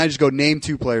don't good. do And it. I just go name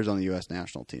 2 players on the U.S.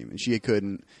 national team, and she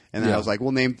couldn't. And then Yeah. I was like,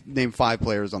 well, name 5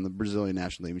 players on the Brazilian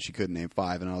national team, and she couldn't name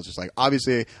 5. And I was just like,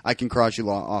 obviously, I can cross you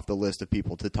off the list of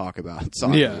people to talk about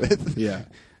soccer Yeah, with. yeah.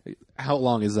 How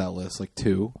long is that list? Like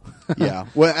 2? Yeah.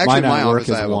 Well, actually, Mine at my work office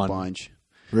is I have 1. a bunch.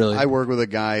 Really? I work with a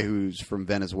guy who's from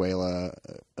Venezuela,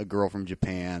 a girl from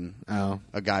Japan, Oh,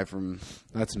 a guy from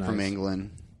that's nice. from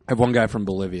England. I have one guy from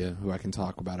Bolivia who I can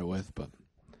talk about it with, but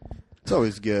It's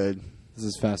always good. this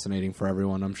is fascinating for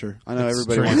everyone, I'm sure. I know It's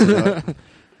everybody true. wants to know.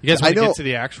 You guys I want to know- get to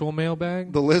the actual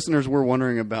mailbag? The listeners were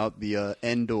wondering about the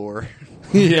Endor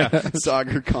Yeah.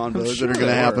 soccer combos that are going sure.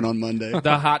 to happen on Monday.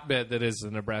 The hotbed that is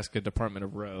the Nebraska Department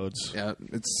of Roads. Yeah,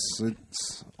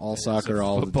 it's all soccer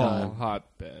all the Football time.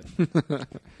 hotbed.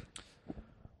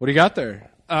 What do you got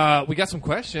there? We got some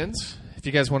questions. If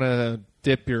you guys want to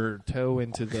dip your toe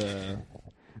into the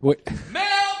What?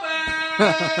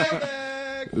 mailbag.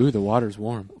 Ooh, the water's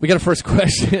warm. We got a first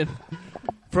question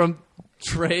from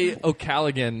Trey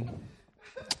O'Callaghan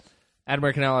at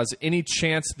American Outlaws. Any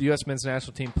chance the U.S. men's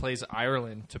national team plays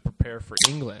Ireland to prepare for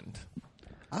England?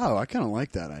 Oh, I kind of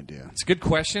like that idea. It's a good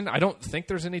question. I don't think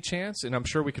there's any chance, and I'm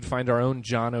sure we could find our own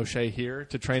John O'Shea here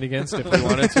to train against if we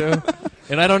wanted to.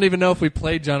 And I don't even know if we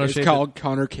played John It's O'Shea. called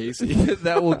Connor Casey.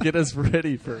 That will get us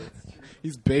ready for it.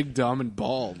 He's big, dumb, and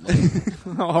bald.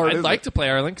 Like, how hard I'd is like it? to play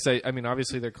Ireland because, I mean,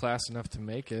 obviously they're class enough to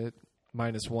make it,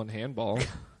 minus one handball.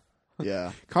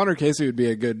 Yeah. Connor Casey would be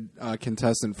a good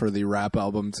contestant for the rap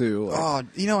album too. Like,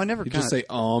 Oh, I never he'd just say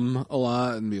a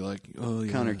lot and be like, "Oh,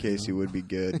 yeah." Connor Casey would be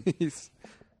good. He's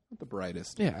not the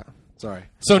brightest. Yeah. Sorry.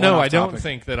 So Went no, off I don't topic.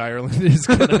 think that Ireland is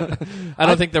gonna. I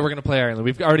don't think that we're gonna play Ireland.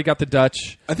 We've already got the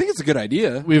Dutch. I think it's a good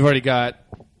idea. We've already got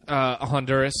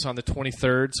Honduras on the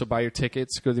 23rd. So buy your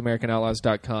tickets. Go to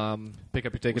theamericanoutlaws.com. Pick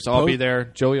up your tickets. I'll be there.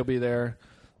 Joey will be there.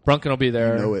 Brunken will be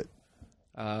there. You know it.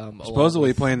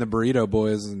 Supposedly playing the Burrito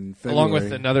Boys in February. Along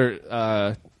with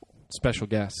another special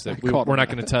guest that called we're him not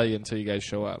going to tell you until you guys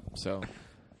show up. So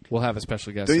we'll have a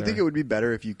special guest. Don't you there. think it would be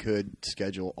better if you could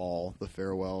schedule all the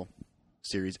farewell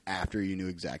series after you knew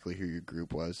exactly who your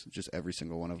group was? Just every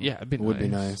single one of them? Yeah, it'd be It would be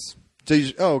nice. So you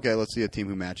just, okay, let's see a team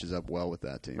who matches up well with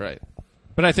that team. Right.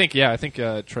 But I think, Trey,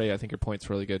 I think your point's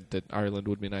really good that Ireland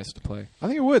would be nice to play. I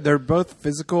think it would. They're both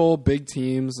physical, big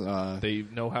teams. They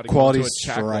know how to Quality go into a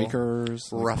tackle. strikers.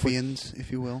 Ruffians,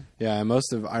 if you will. Yeah, and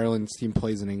most of Ireland's team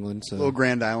plays in England. So. Little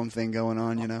Grand Island thing going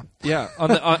on, you know? Yeah,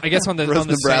 I guess on the For us on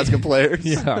the Nebraska same, players.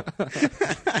 Yeah.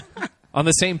 On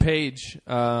the same page,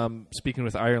 speaking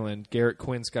with Ireland, Garrett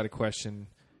Quinn's got a question.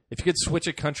 If you could switch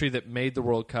a country that made the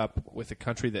World Cup with a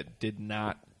country that did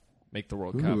not make the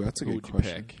World Cup, that's a who good would you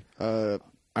question. pick?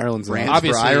 Ireland's France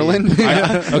in. for Ireland?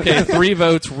 Okay, 3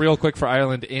 votes real quick for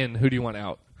Ireland in. Who do you want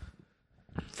out?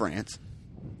 France.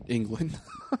 England.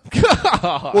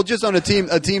 Well, just on a team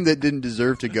that didn't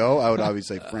deserve to go, I would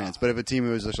obviously say France. But if a team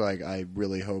who was just like, I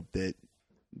really hope that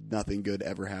nothing good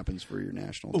ever happens for your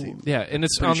national team. Yeah, and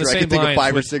it's Pretty on the sure I same could think of lines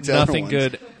 5 or with 6 other nothing ones.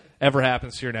 good ever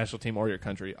happens to your national team or your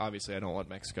country. Obviously, I don't want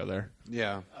Mexico there.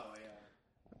 Yeah.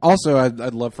 Also,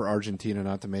 I'd love for Argentina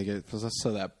not to make it because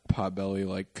so that potbelly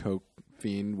like Coke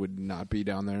fiend would not be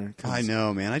down there. 'cause I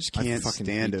know, man. I just can't fucking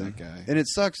stand hate him. that guy. And it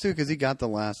sucks, too, because he got the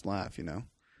last laugh, you know?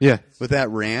 Yeah. With that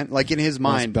rant. Like, in his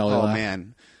mind, belly oh, laugh.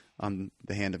 man, I'm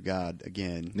the hand of God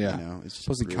again. Yeah. You know? It's just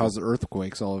Supposed to brutal. cause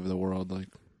earthquakes all over the world. Like,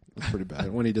 that's pretty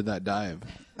bad. When he did that dive.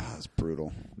 Oh, it's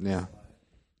brutal. Yeah.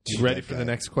 You ready that for guy. the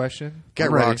next question? Guy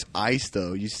I'm ready. rocks ice,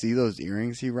 though. You see those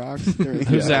earrings he rocks? During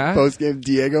Who's that? Post-game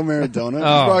Diego Maradona.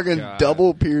 Oh, He's fucking God.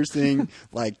 double piercing,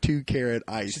 like 2-carat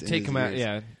ice. Should in take his them out. ears.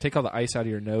 Yeah, take all the ice out of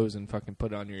your nose and fucking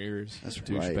put it on your ears. That's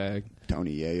douchebag. right.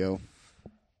 Tony Yayo.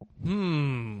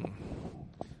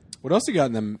 What else you got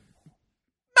in them?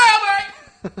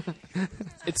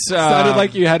 It's Sounded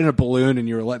like you had in a balloon and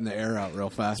you were letting the air out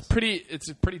real fast. It's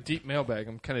a pretty deep mailbag.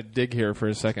 I'm kind of dig here for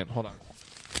a second. Hold on.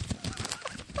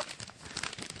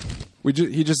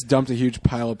 He just dumped a huge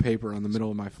pile of paper on the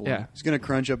middle of my floor. Yeah. He's going to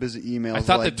crunch up his emails I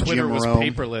thought like that Twitter Jim was Rome.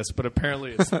 paperless, but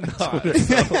apparently it's not. So,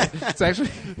 It's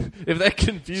actually if that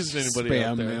confused anybody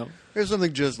out spam there. mail. There's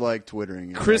something just like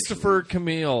Twittering. Christopher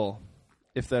Camille,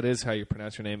 if that is how you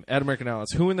pronounce your name, at American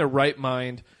Outlaws. Who in their right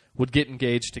mind would get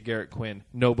engaged to Garrett Quinn?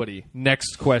 Nobody.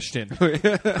 Next question.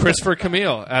 Christopher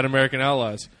Camille at American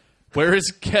Outlaws. Where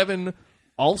is Kevin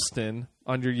Alston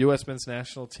on your U.S. men's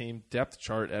national team depth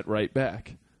chart at right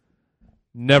back?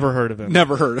 Never heard of him.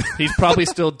 Never heard. He's probably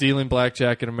still dealing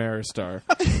blackjack at Ameristar.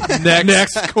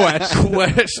 Next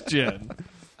question.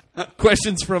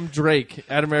 Questions from Drake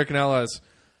at American Outlaws.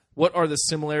 What are the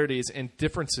similarities and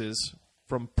differences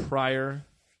from prior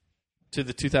to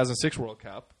the 2006 World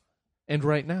Cup and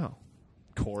right now?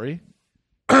 Corey?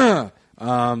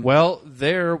 Well,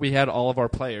 there we had all of our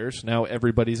players. Now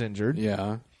everybody's injured.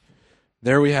 Yeah.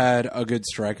 There we had a good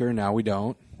striker. Now we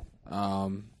don't.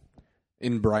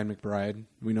 In Brian McBride,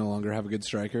 we no longer have a good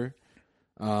striker.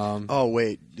 Oh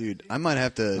wait, dude! I might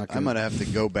have to. Not I gonna- might have to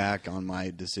go back on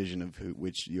my decision of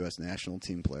which U.S. national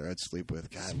team player I'd sleep with.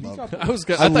 God, I love. I I thought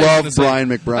you were love gonna say-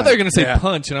 Brian I McBride. thought you were going to say Yeah.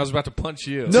 punch, and I was about to punch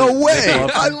you. No way!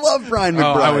 I love Brian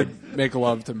McBride. I would make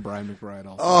love to Brian McBride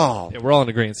also. Oh Yeah, we're all in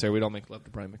agreement there. We don't make love to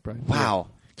Brian McBride. wow!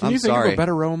 Can I'm you think sorry. of a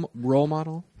better role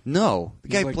model? No, the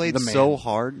He's guy like played the man. so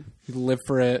hard. He lived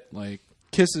for it. Like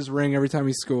kiss his ring every time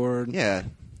he scored. Yeah,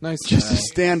 Nice. just guy. a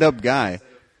stand-up guy.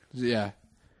 Yeah.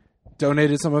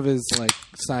 Donated some of his like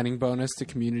signing bonus to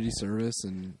community service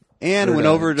and And or went to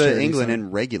over to charity England center.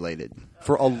 and regulated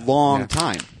for a long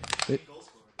time.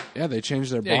 They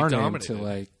changed their Yeah, he bar name dominated. to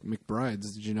like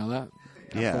McBride's. Did you know that?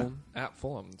 Yeah. Fulham? At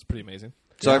Fulham. It's pretty amazing.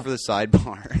 Sorry for the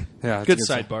sidebar. Yeah. it's Good a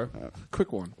sidebar.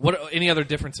 Quick one. What any other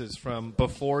differences from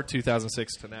before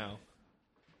 2006 to now?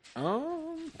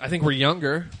 I think we're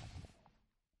younger.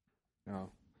 No.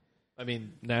 I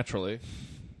mean, naturally.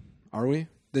 Are we?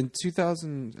 Then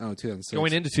 2006.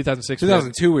 Going into 2006,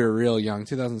 2002 we were real young.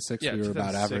 2006 yeah, we were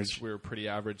about 2006, average. We were pretty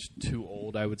average, too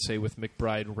old, I would say, with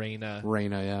McBride, Reyna,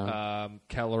 Reyna, yeah.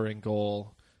 Keller in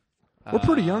goal. We're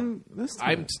pretty young this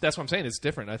time. That's what I'm saying. It's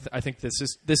different. I think this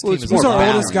team is He's more our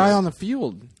balanced. oldest guy on the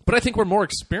field. But I think we're more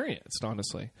experienced,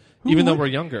 honestly. Even though we're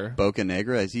younger. Boca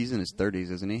Negra, he's in his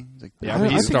 30s, isn't he? He's like, Yeah, I but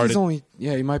think started. he's only.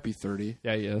 Yeah, he might be 30.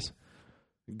 Yeah, he is.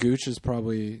 Gooch is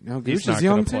probably Gooch He's is not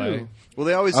young gonna play. too. well,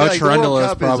 they always Oh, say like, the World Cherundolo is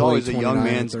Cup is probably always a young 29,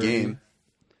 man's 30. game.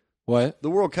 What? The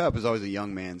World Cup is always a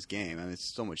young man's game. I mean,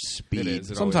 it's so much speed. It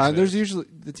is. It Sometimes always there's is. usually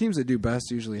the teams that do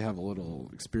best usually have a little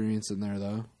experience in there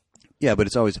though. Yeah, but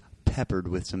it's always peppered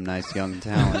with some nice young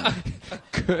talent.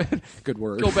 Good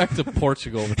word. Go back to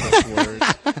Portugal with those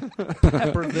words.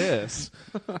 Pepper this.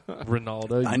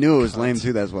 Ronaldo. I knew it was lame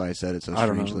too. That's why I said it so I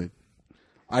don't know. strangely.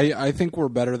 I think we're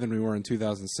better than we were in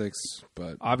 2006,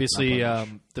 but Obviously, not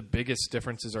by much. the biggest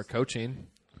difference is our coaching.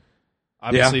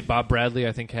 Obviously, Bob Bradley,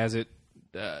 I think, has it,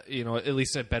 at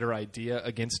least a better idea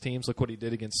against teams. Look what he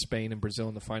did against Spain and Brazil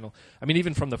in the final. I mean,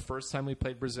 even from the first time we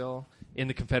played Brazil in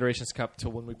the Confederations Cup to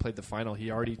when we played the final, he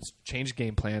already changed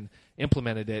game plan,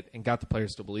 implemented it, and got the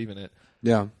players to believe in it.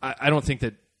 yeah. I don't think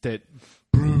that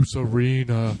Bruce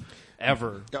Arena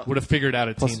ever would have figured out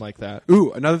a team like that.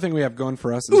 Ooh, another thing we have going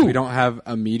for us is Ooh. we don't have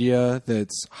a media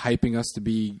that's hyping us to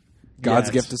be God's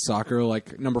Yes. gift to soccer,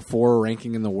 like number 4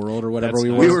 ranking in the world or whatever That's we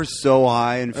nice. were. We were so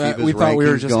high in FIBA's we thought we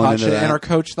were rankings just going hot into shit, that. and our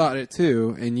coach thought it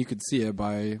too, and you could see it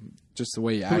by just the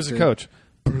way he acted. Who was the coach?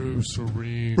 Bruce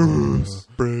Arena.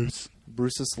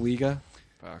 Bruce's Liga.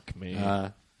 Fuck me.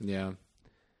 Yeah.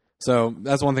 So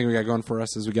that's one thing we got going for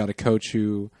us is we got a coach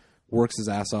who works his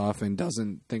ass off and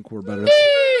doesn't think we're better.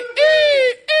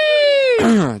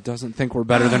 Doesn't think we're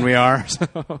better than we are.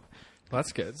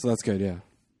 That's good. So that's good. Yeah.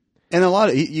 And a lot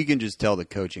of you can just tell the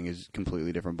coaching is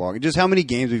completely different ball. Just how many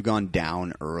games we've gone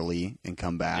down early and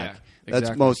come back. Yeah,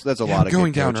 exactly. That's a lot of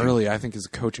going good down coaching. early. I think is a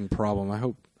coaching problem. I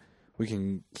hope we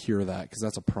can cure that because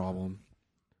that's a problem.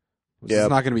 Yeah. It's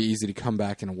not going to be easy to come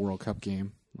back in a World Cup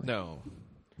game No.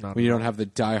 Not when you at don't have the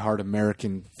diehard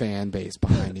American fan base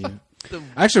behind you.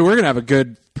 Actually, we're going to have a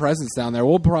good presence down there.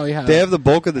 We'll probably have. They have the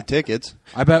bulk of the tickets.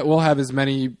 I bet we'll have as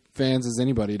many fans as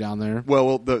anybody down there.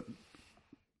 Well, the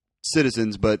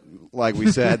citizens, but like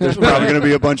we said, there's probably going to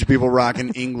be a bunch of people rocking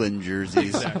England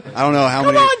jerseys. Exactly. I don't know how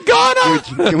Come many. on,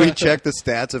 Ghana! Can we check the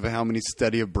stats of how many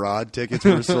study abroad tickets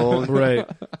were sold? Right.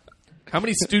 How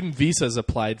many student visas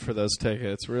applied for those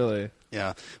tickets, really?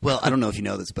 Yeah. Well, I don't know if you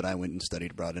know this, but I went and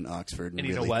studied abroad in Oxford and, And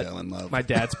you really know what? fell in love. My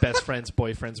dad's best friend's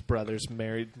boyfriend's brother's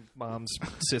married mom's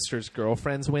sister's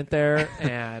girlfriends went there,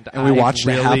 and We watched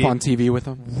really, it half on TV with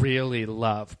them. really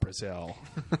love Brazil.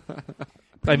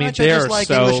 I mean, Much I they're just like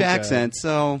so English good. accent,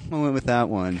 so I went with that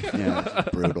one. Yeah, it's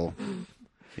brutal.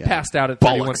 Yeah. Passed out at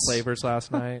 31 Bollocks. Flavors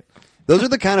last night. Those are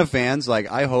the kind of fans,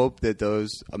 like, I hope that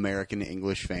those American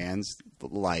English fans,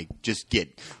 like, just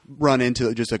run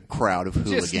into just a crowd of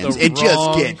hooligans the and just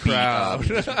wrong get beat up.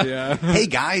 crowd. Yeah. Hey,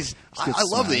 guys, I get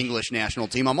love the smashed. English national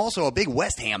team. I'm also a big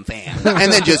West Ham fan.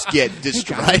 And then just get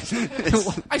destroyed.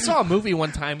 I saw a movie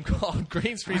one time called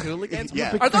Green Street Hooligans.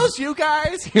 Yeah. Are those you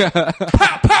guys? Pow,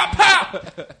 pow, pow!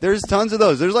 There's tons of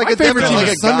those. There's like My a favorite difference, team like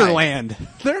is a guy. Sunderland.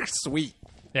 They're sweet.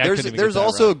 Yeah, I couldn't even There's get that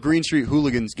also right. a Green Street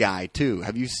Hooligans guy too.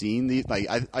 Have you seen these? Like,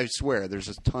 I swear, there's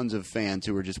just tons of fans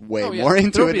who are just way Oh, yeah. more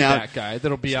into There'll it be now. that guy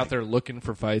that'll be out there looking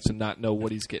for fights and not know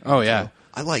what he's getting. Oh, into. yeah.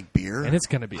 I like beer, And it's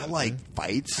gonna be I okay. like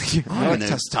fights. I like I'm gonna-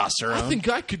 testosterone. I think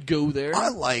I could go there. I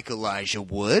like Elijah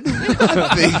Wood.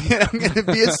 I think I'm going to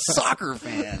be a soccer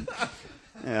fan.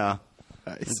 Yeah,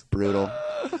 it's brutal.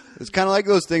 It's kind of like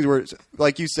those things where, it's,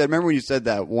 like you said, remember when you said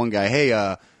that one guy,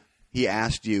 hey, he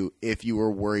asked you if you were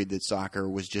worried that soccer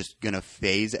was just going to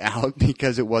phase out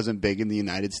because it wasn't big in the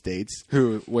United States.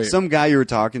 Who? Wait. Some guy you were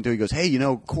talking to, he goes, hey,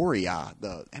 Corey,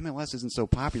 the MLS isn't so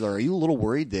popular. Are you a little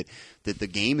worried that the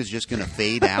game is just going to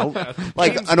fade out?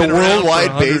 Like, game's on a been around for worldwide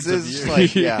hundreds of basis? years.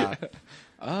 Like, yeah.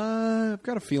 I've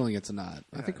got a feeling it's not.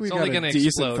 I think we It's got only a going to decent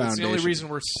explode. foundation. It's the only reason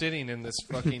we're sitting in this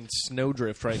fucking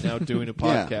snowdrift right now doing a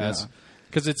Yeah. podcast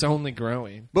because it's only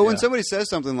growing. But when Yeah. somebody says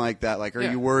something like that, like, are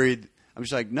Yeah. you worried? I'm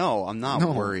just like, no, I'm not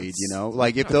No, worried.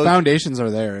 Like if The those, foundations are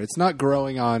there. It's not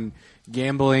growing on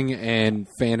gambling and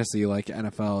fantasy like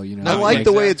NFL. I like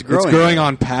the way it's growing. It's growing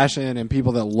on passion and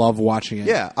people that love watching it.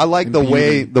 yeah, I like And the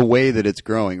beauty. way that it's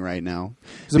growing right now.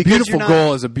 It's a Because beautiful you're not-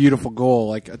 goal is a beautiful goal.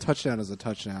 Like a touchdown is a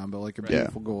touchdown, but like a Yeah.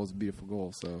 beautiful goal is a beautiful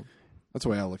goal. So that's the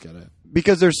way I look at it.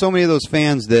 Because there's so many of those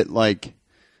fans that like,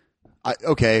 I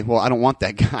don't want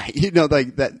that guy.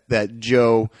 Like that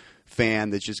Joe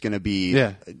fan that's just going to be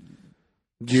Yeah.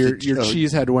 Your a-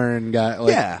 cheesehead wearing guy.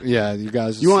 Like, Yeah. You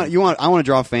guys. Just, I want to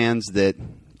draw fans that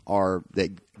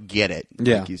get it.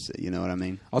 Yeah. Like you said, you know what I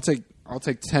mean? I'll take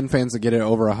 10 fans that get it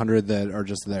over 100 that are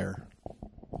just there.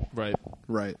 Right.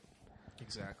 Right.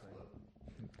 Exactly.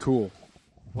 Cool.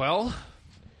 Well,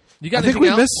 You got I think anything we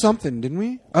else? missed something, didn't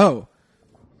we? Oh.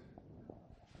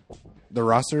 The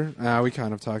roster? We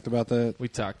kind of talked about that. We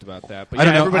talked about that. But I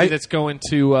don't know. everybody that's going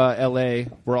to L.A.,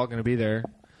 we're all going to be there.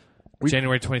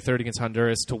 January 23rd against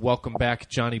Honduras to welcome back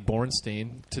Johnny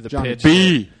Bornstein to the pitch.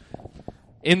 B.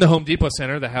 In the Home Depot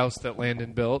Center, the house that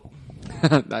Landon built.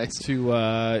 Nice.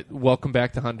 To welcome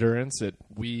back the Hondurans that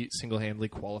we single-handedly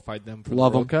qualified them for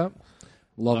Love the World Cup.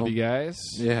 Love Love 'em. you guys.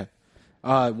 Yeah.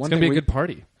 It's going to be a good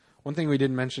party. One thing we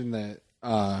didn't mention that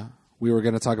we were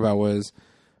going to talk about was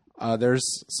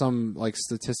there's some like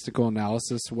statistical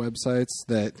analysis websites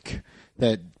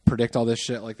that predict all this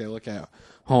shit. Like they look at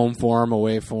home form,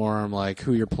 away form, like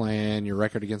who you're playing, your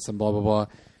record against them, blah blah blah.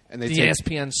 And they The take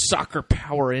ESPN Soccer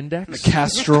Power Index. the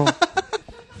Castrol.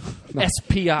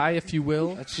 SPI, if you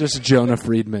will. That's just Jonah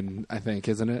Friedman, I think,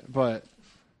 isn't it? But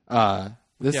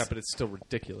this, Yeah, but it's still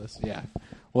ridiculous. yeah.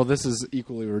 Well, this is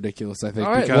equally ridiculous, I think,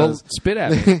 All right, because well, spit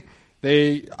at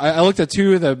me. I looked at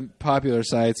two of the popular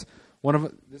sites.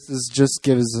 This is just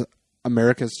gives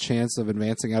America's chance of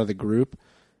advancing out of the group.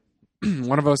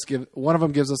 One of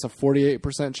them gives us a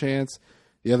 48% chance.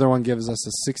 The other one gives us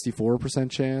a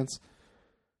 64% chance.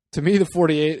 To me, the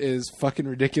 48 is fucking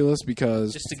ridiculous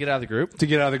because Just to get out of the group? to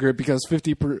get out of the group because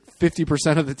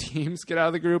 50% of the teams get out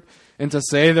of the group, and to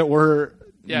say that we're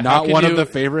Yeah, how not can one you- of the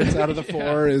favorites out of the Yeah.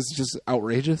 four is just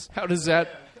outrageous. How does that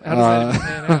even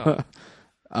pan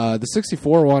out? The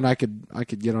 64 one, I could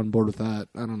get on board with that.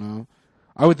 I don't know.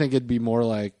 I would think it'd be more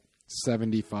like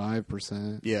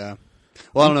 75%. Yeah.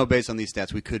 Well, I don't know. Based on these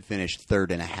stats, we could finish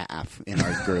third and a half in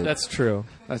our group. That's true.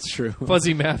 That's true.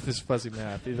 Fuzzy math is fuzzy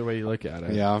math, either way you look at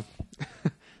it. Yeah.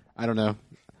 I don't know.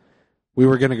 We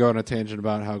were going to go on a tangent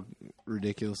about how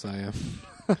ridiculous I am.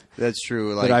 That's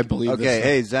true. Like, I believe okay, this.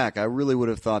 hey Zach, I really would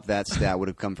have thought that stat would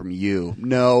have come from you.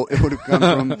 No, it would have come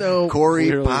from No, Corey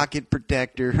clearly. Pocket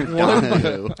Protector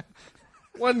Donahue.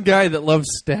 One guy that loves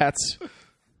stats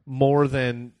more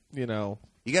than, You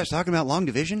guys talking about long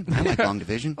division? I like long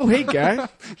division. Oh, hey, guy.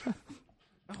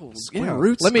 Oh, Square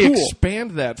root's Let me cool.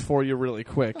 expand that for you really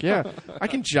quick. Yeah, I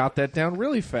can jot that down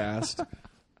really fast.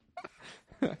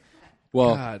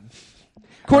 Well, God.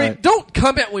 Corey, right. don't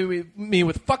come at me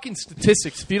with fucking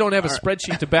statistics if you don't have a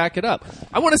spreadsheet to back it up.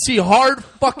 I want to see hard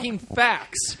fucking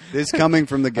facts. This coming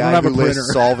from the don't guy have who a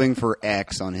lists printer. solving for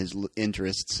X on his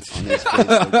interests on his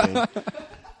Facebook page.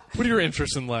 What are your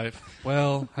interests in life?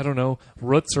 Well, I don't know.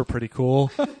 Roots are pretty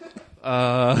cool.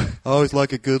 I always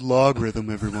like a good logarithm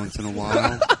every once in a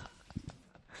while.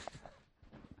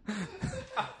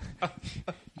 you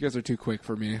guys are too quick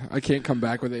for me. I can't come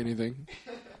back with anything.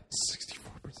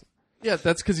 64%. Yeah,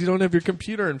 that's because you don't have your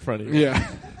computer in front of you. Yeah.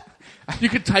 You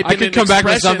could type I in could an come back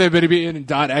with expression. something, but it'd be in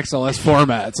 .xls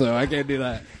format, so I can't do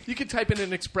that. You could type in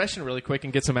an expression really quick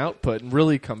and get some output and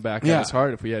really come back Yeah. at us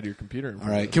hard if we had your computer in All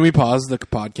front of right, can we pause the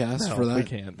podcast us. for that? We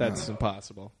can't. That's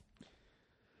impossible.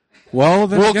 Well,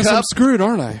 then I World guess I'm Cup? screwed,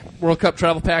 aren't I? World Cup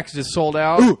travel package is sold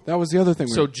out. Ooh, that was the other thing.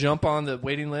 So jump on the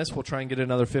waiting list. We'll try and get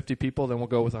another 50 people. Then we'll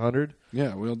go with 100.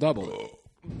 yeah, we'll double it.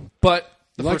 But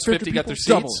the You like first 50 50 got their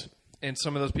people? seats, and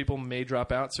some of those people may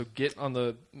drop out. So get on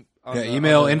the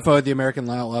Email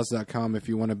info@theamericanloutlaws.com if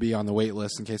you want to be on the wait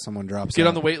list in case someone drops Get out.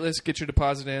 on the wait list. Get your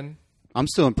deposit in. I'm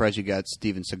still impressed you got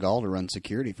Steven Seagal to run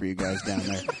security for you guys down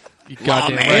there. You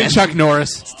goddamn man. right. And Chuck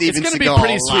Norris. Steven It's going to be Seagal,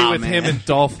 pretty sweet with man. him and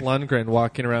Dolph Lundgren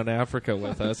walking around Africa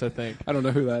with us. I think I don't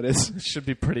know who that is. it should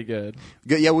be pretty good.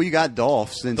 Good. Yeah, well, you got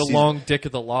Dolph since The long dick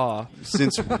of the law.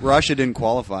 since Russia didn't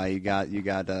qualify. You got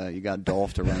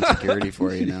Dolph to run security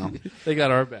for you now. They got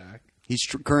our back. He's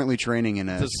currently training in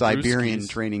a The Siberian Ruskies.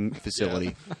 training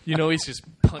facility. You know he's just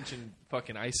punching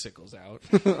fucking icicles out.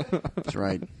 That's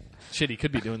right. Shit, he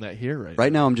could be doing that here right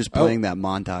Right now, I'm just playing that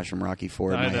montage from Rocky IV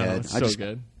in I my know, head. it's I'm so just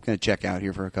good. gonna check out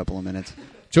here for a couple of minutes.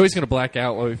 Joey's going to black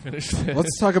out while we finish this.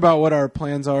 Let's talk about what our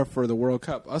plans are for the World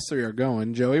Cup. Us three are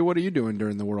going. Joey, what are you doing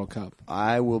during the World Cup?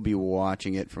 I will be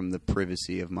watching it from the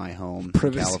privacy of my home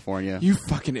in California. You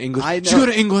fucking English. I Did you know.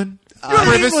 go to England? You're an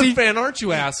privacy. England fan, aren't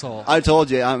you, asshole? I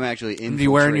told you I'm actually infiltrating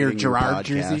you wearing your your Gerrard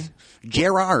podcast. jersey?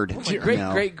 Gerrard. My great,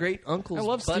 No. great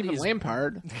uncle's buddies.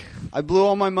 Lampard. I blew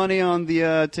all my money on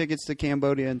the tickets to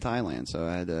Cambodia and Thailand, so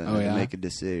I had to, yeah? make a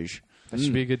decision. That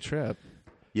should be a good trip.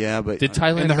 Yeah, but Did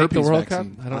Thailand And the make the herpes World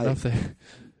vaccine. Cup? I don't know if they...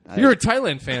 I- You're a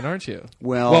Thailand fan, aren't you?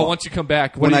 Well, once you come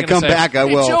back, what when are I you gonna come say? back, I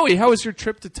Hey, will- Joey, how was your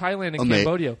trip to Thailand and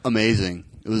Cambodia? amazing.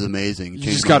 It was amazing. It You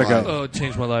changed just my gotta go. life. Oh, it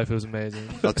changed my life. It was amazing.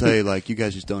 I'll tell you, like, you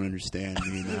guys just don't understand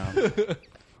me now.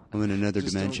 I'm in another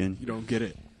dimension. You don't get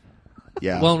it.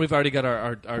 Yeah. Well, and we've already got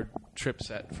our trip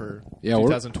set for Yeah, we're-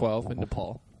 2012 in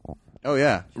Nepal. Oh,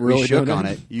 yeah. Really We shook doing on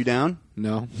it? it. You down?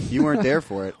 No. You weren't there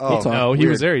for it. Oh, No, he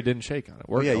weird. was there. He didn't shake on it.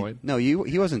 We're Oh, yeah, going. no, he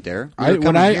wasn't there. We were When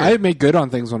coming here. I make good on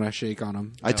things when I shake on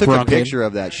them. I took a picture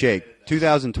of that shake.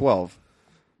 2012.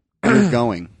 We're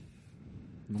going.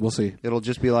 We'll see. It'll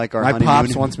just be like our My honeymoon.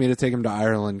 pops wants me to take him to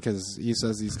Ireland because he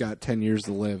says he's got 10 years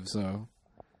to live. So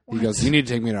he goes, "You need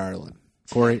to take me to Ireland,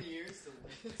 Corey."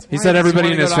 He said everybody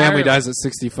wanna in go his to family Ireland? dies at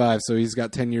 65, so he's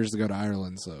got 10 years to go to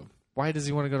Ireland. So Why does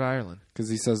he want to go to Ireland? because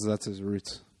he says that's his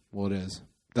roots. Well, it is.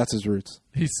 That's his roots.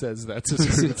 He says that's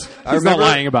his roots. He's not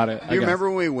lying about it. You remember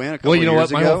when we went a couple Well, you know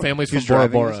years what? My ago? whole family's He from was Bora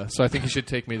driving Bora, so I think you should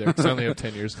take me there because I only have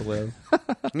 10 years to live. I'm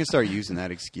going to start using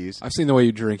that excuse. I've seen the way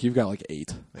you drink. You've got like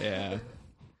 8 Yeah.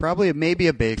 Probably maybe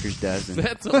a baker's dozen.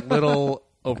 That's a little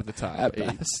over the top. at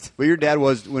 8. best. But your dad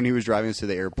was, when he was driving us to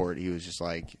the airport, he was just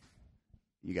like,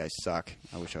 "You guys suck.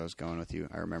 I wish I was going with you."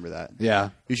 I remember that.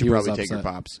 Yeah, You should he was probably take your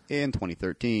upset. pops in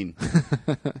 2013.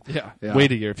 Yeah. Yeah.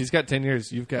 Wait a year. If he's got 10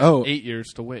 years, you've got Oh. 8 years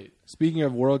to wait. Speaking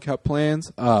of World Cup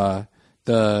plans,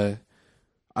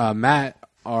 Matt,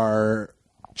 our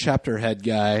chapter head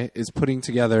guy, is putting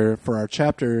together for our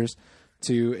chapters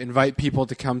to invite people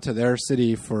to come to their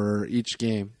city for each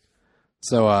game.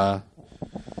 So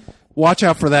watch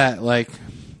out for that. Like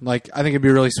I think it'd be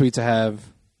really sweet to have.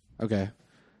 Okay,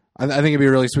 I think it'd be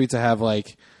really sweet to have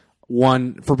like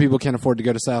one for people who can't afford to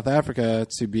go to South Africa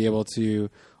to be able to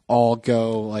all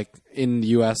go like in the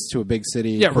U.S. to a big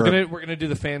city. Yeah, for- we're gonna do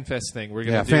the Fan Fest thing. We're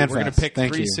Yeah, gonna Fan we're gonna Fest. pick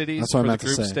Thank 3 you. cities That's what I for the meant to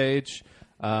group say. stage.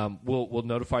 We'll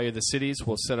notify you of the cities.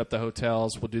 We'll set up the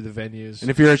hotels. We'll do the venues.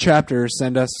 And if you're a chapter,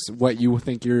 send us what you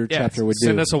think your chapter would do.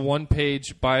 Send us a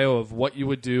 1-page bio of what you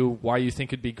would do, why you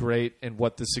think it'd be great, and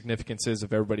what the significance is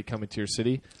of everybody coming to your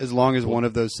city. As long as one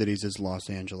of those cities is Los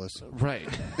Angeles. Right.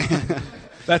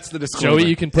 That's the disclaimer. Joey,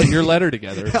 you can put your letter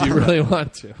together if you really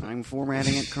want to. I'm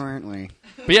formatting it currently.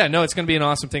 But yeah, no, it's going to be an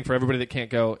awesome thing for everybody that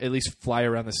can't go. At least fly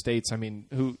around the States. I mean,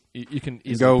 you can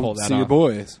easily pull Go that see off. your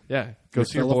boys. Yeah, go Your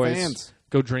see your fellow boys. fans.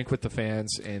 Go drink with the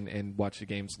fans and watch the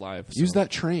games live. So Use that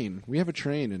train. We have a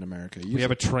train in America. we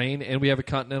have a train and we have a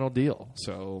continental deal.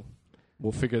 So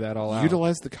we'll figure that all out.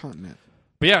 Utilize the continent.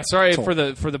 But yeah, sorry That's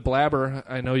all. for the blabber.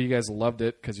 I know you guys loved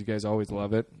it because you guys always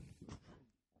love it.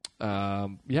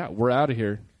 Yeah, we're out of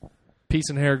here. Peace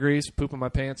and hair grease. Poop in my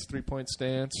pants. 3-point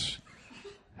stance.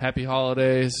 Happy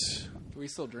holidays, Do we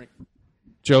still drink?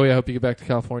 Joey. I hope you get back to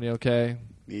California. Okay.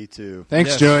 Me too.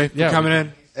 Thanks, Yes. Joey, for Yeah, coming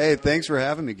in. Hey, thanks for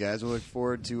having me, guys. We look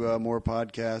forward to more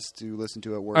podcasts to listen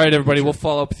to at work. All right, everybody. We'll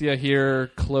follow up with you here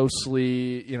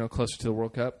closely. Closer to the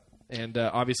World Cup, and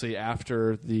obviously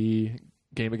after the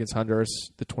game against Honduras,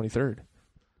 the 23rd.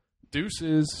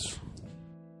 Deuces.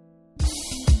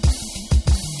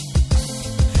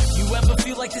 You ever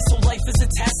feel like this whole life is a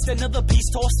test? Another piece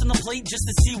tossed on the plate just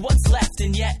to see what's left.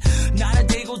 And yet, not a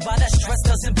day goes by that stress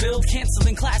doesn't build.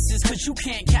 Canceling classes cause you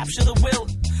can't capture the will.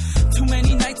 Too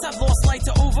many nights I've lost light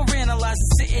to overanalyze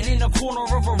and sitting in a corner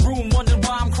of a room wondering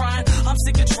why I'm crying. I'm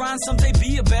sick of trying someday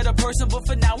be a better person, but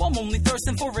for now I'm only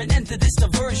thirsting for an end to this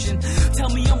diversion. Tell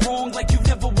me I'm wrong like you've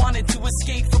never wanted to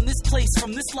escape from this place,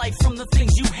 from this life, from the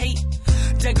things you hate.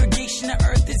 Degradation of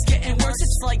earth is getting worse.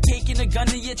 It's like taking a gun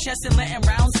to your chest and letting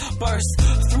rounds burst.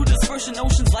 Through dispersion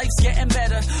oceans, life's getting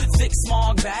better. Thick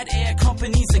smog, bad air,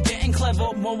 companies are getting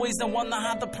clever. More ways than one to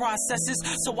hide the processes.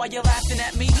 So while you're laughing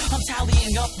at me, I'm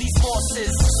tallying up these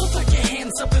losses. So throw your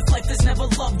hands up if life has never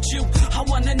loved you. I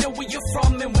wanna know where you're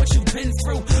from and what you've been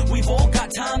through. We've all got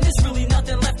time, there's really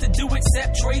nothing left to do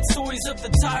except trade stories of the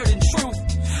tired and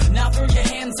truth. Now throw your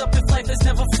hands up if life has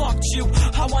never fucked you.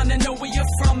 I wanna know where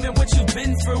you're from and what you've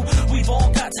been through. We've all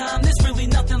got time, there's really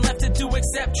nothing left to do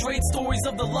except trade stories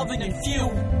of the loving and few.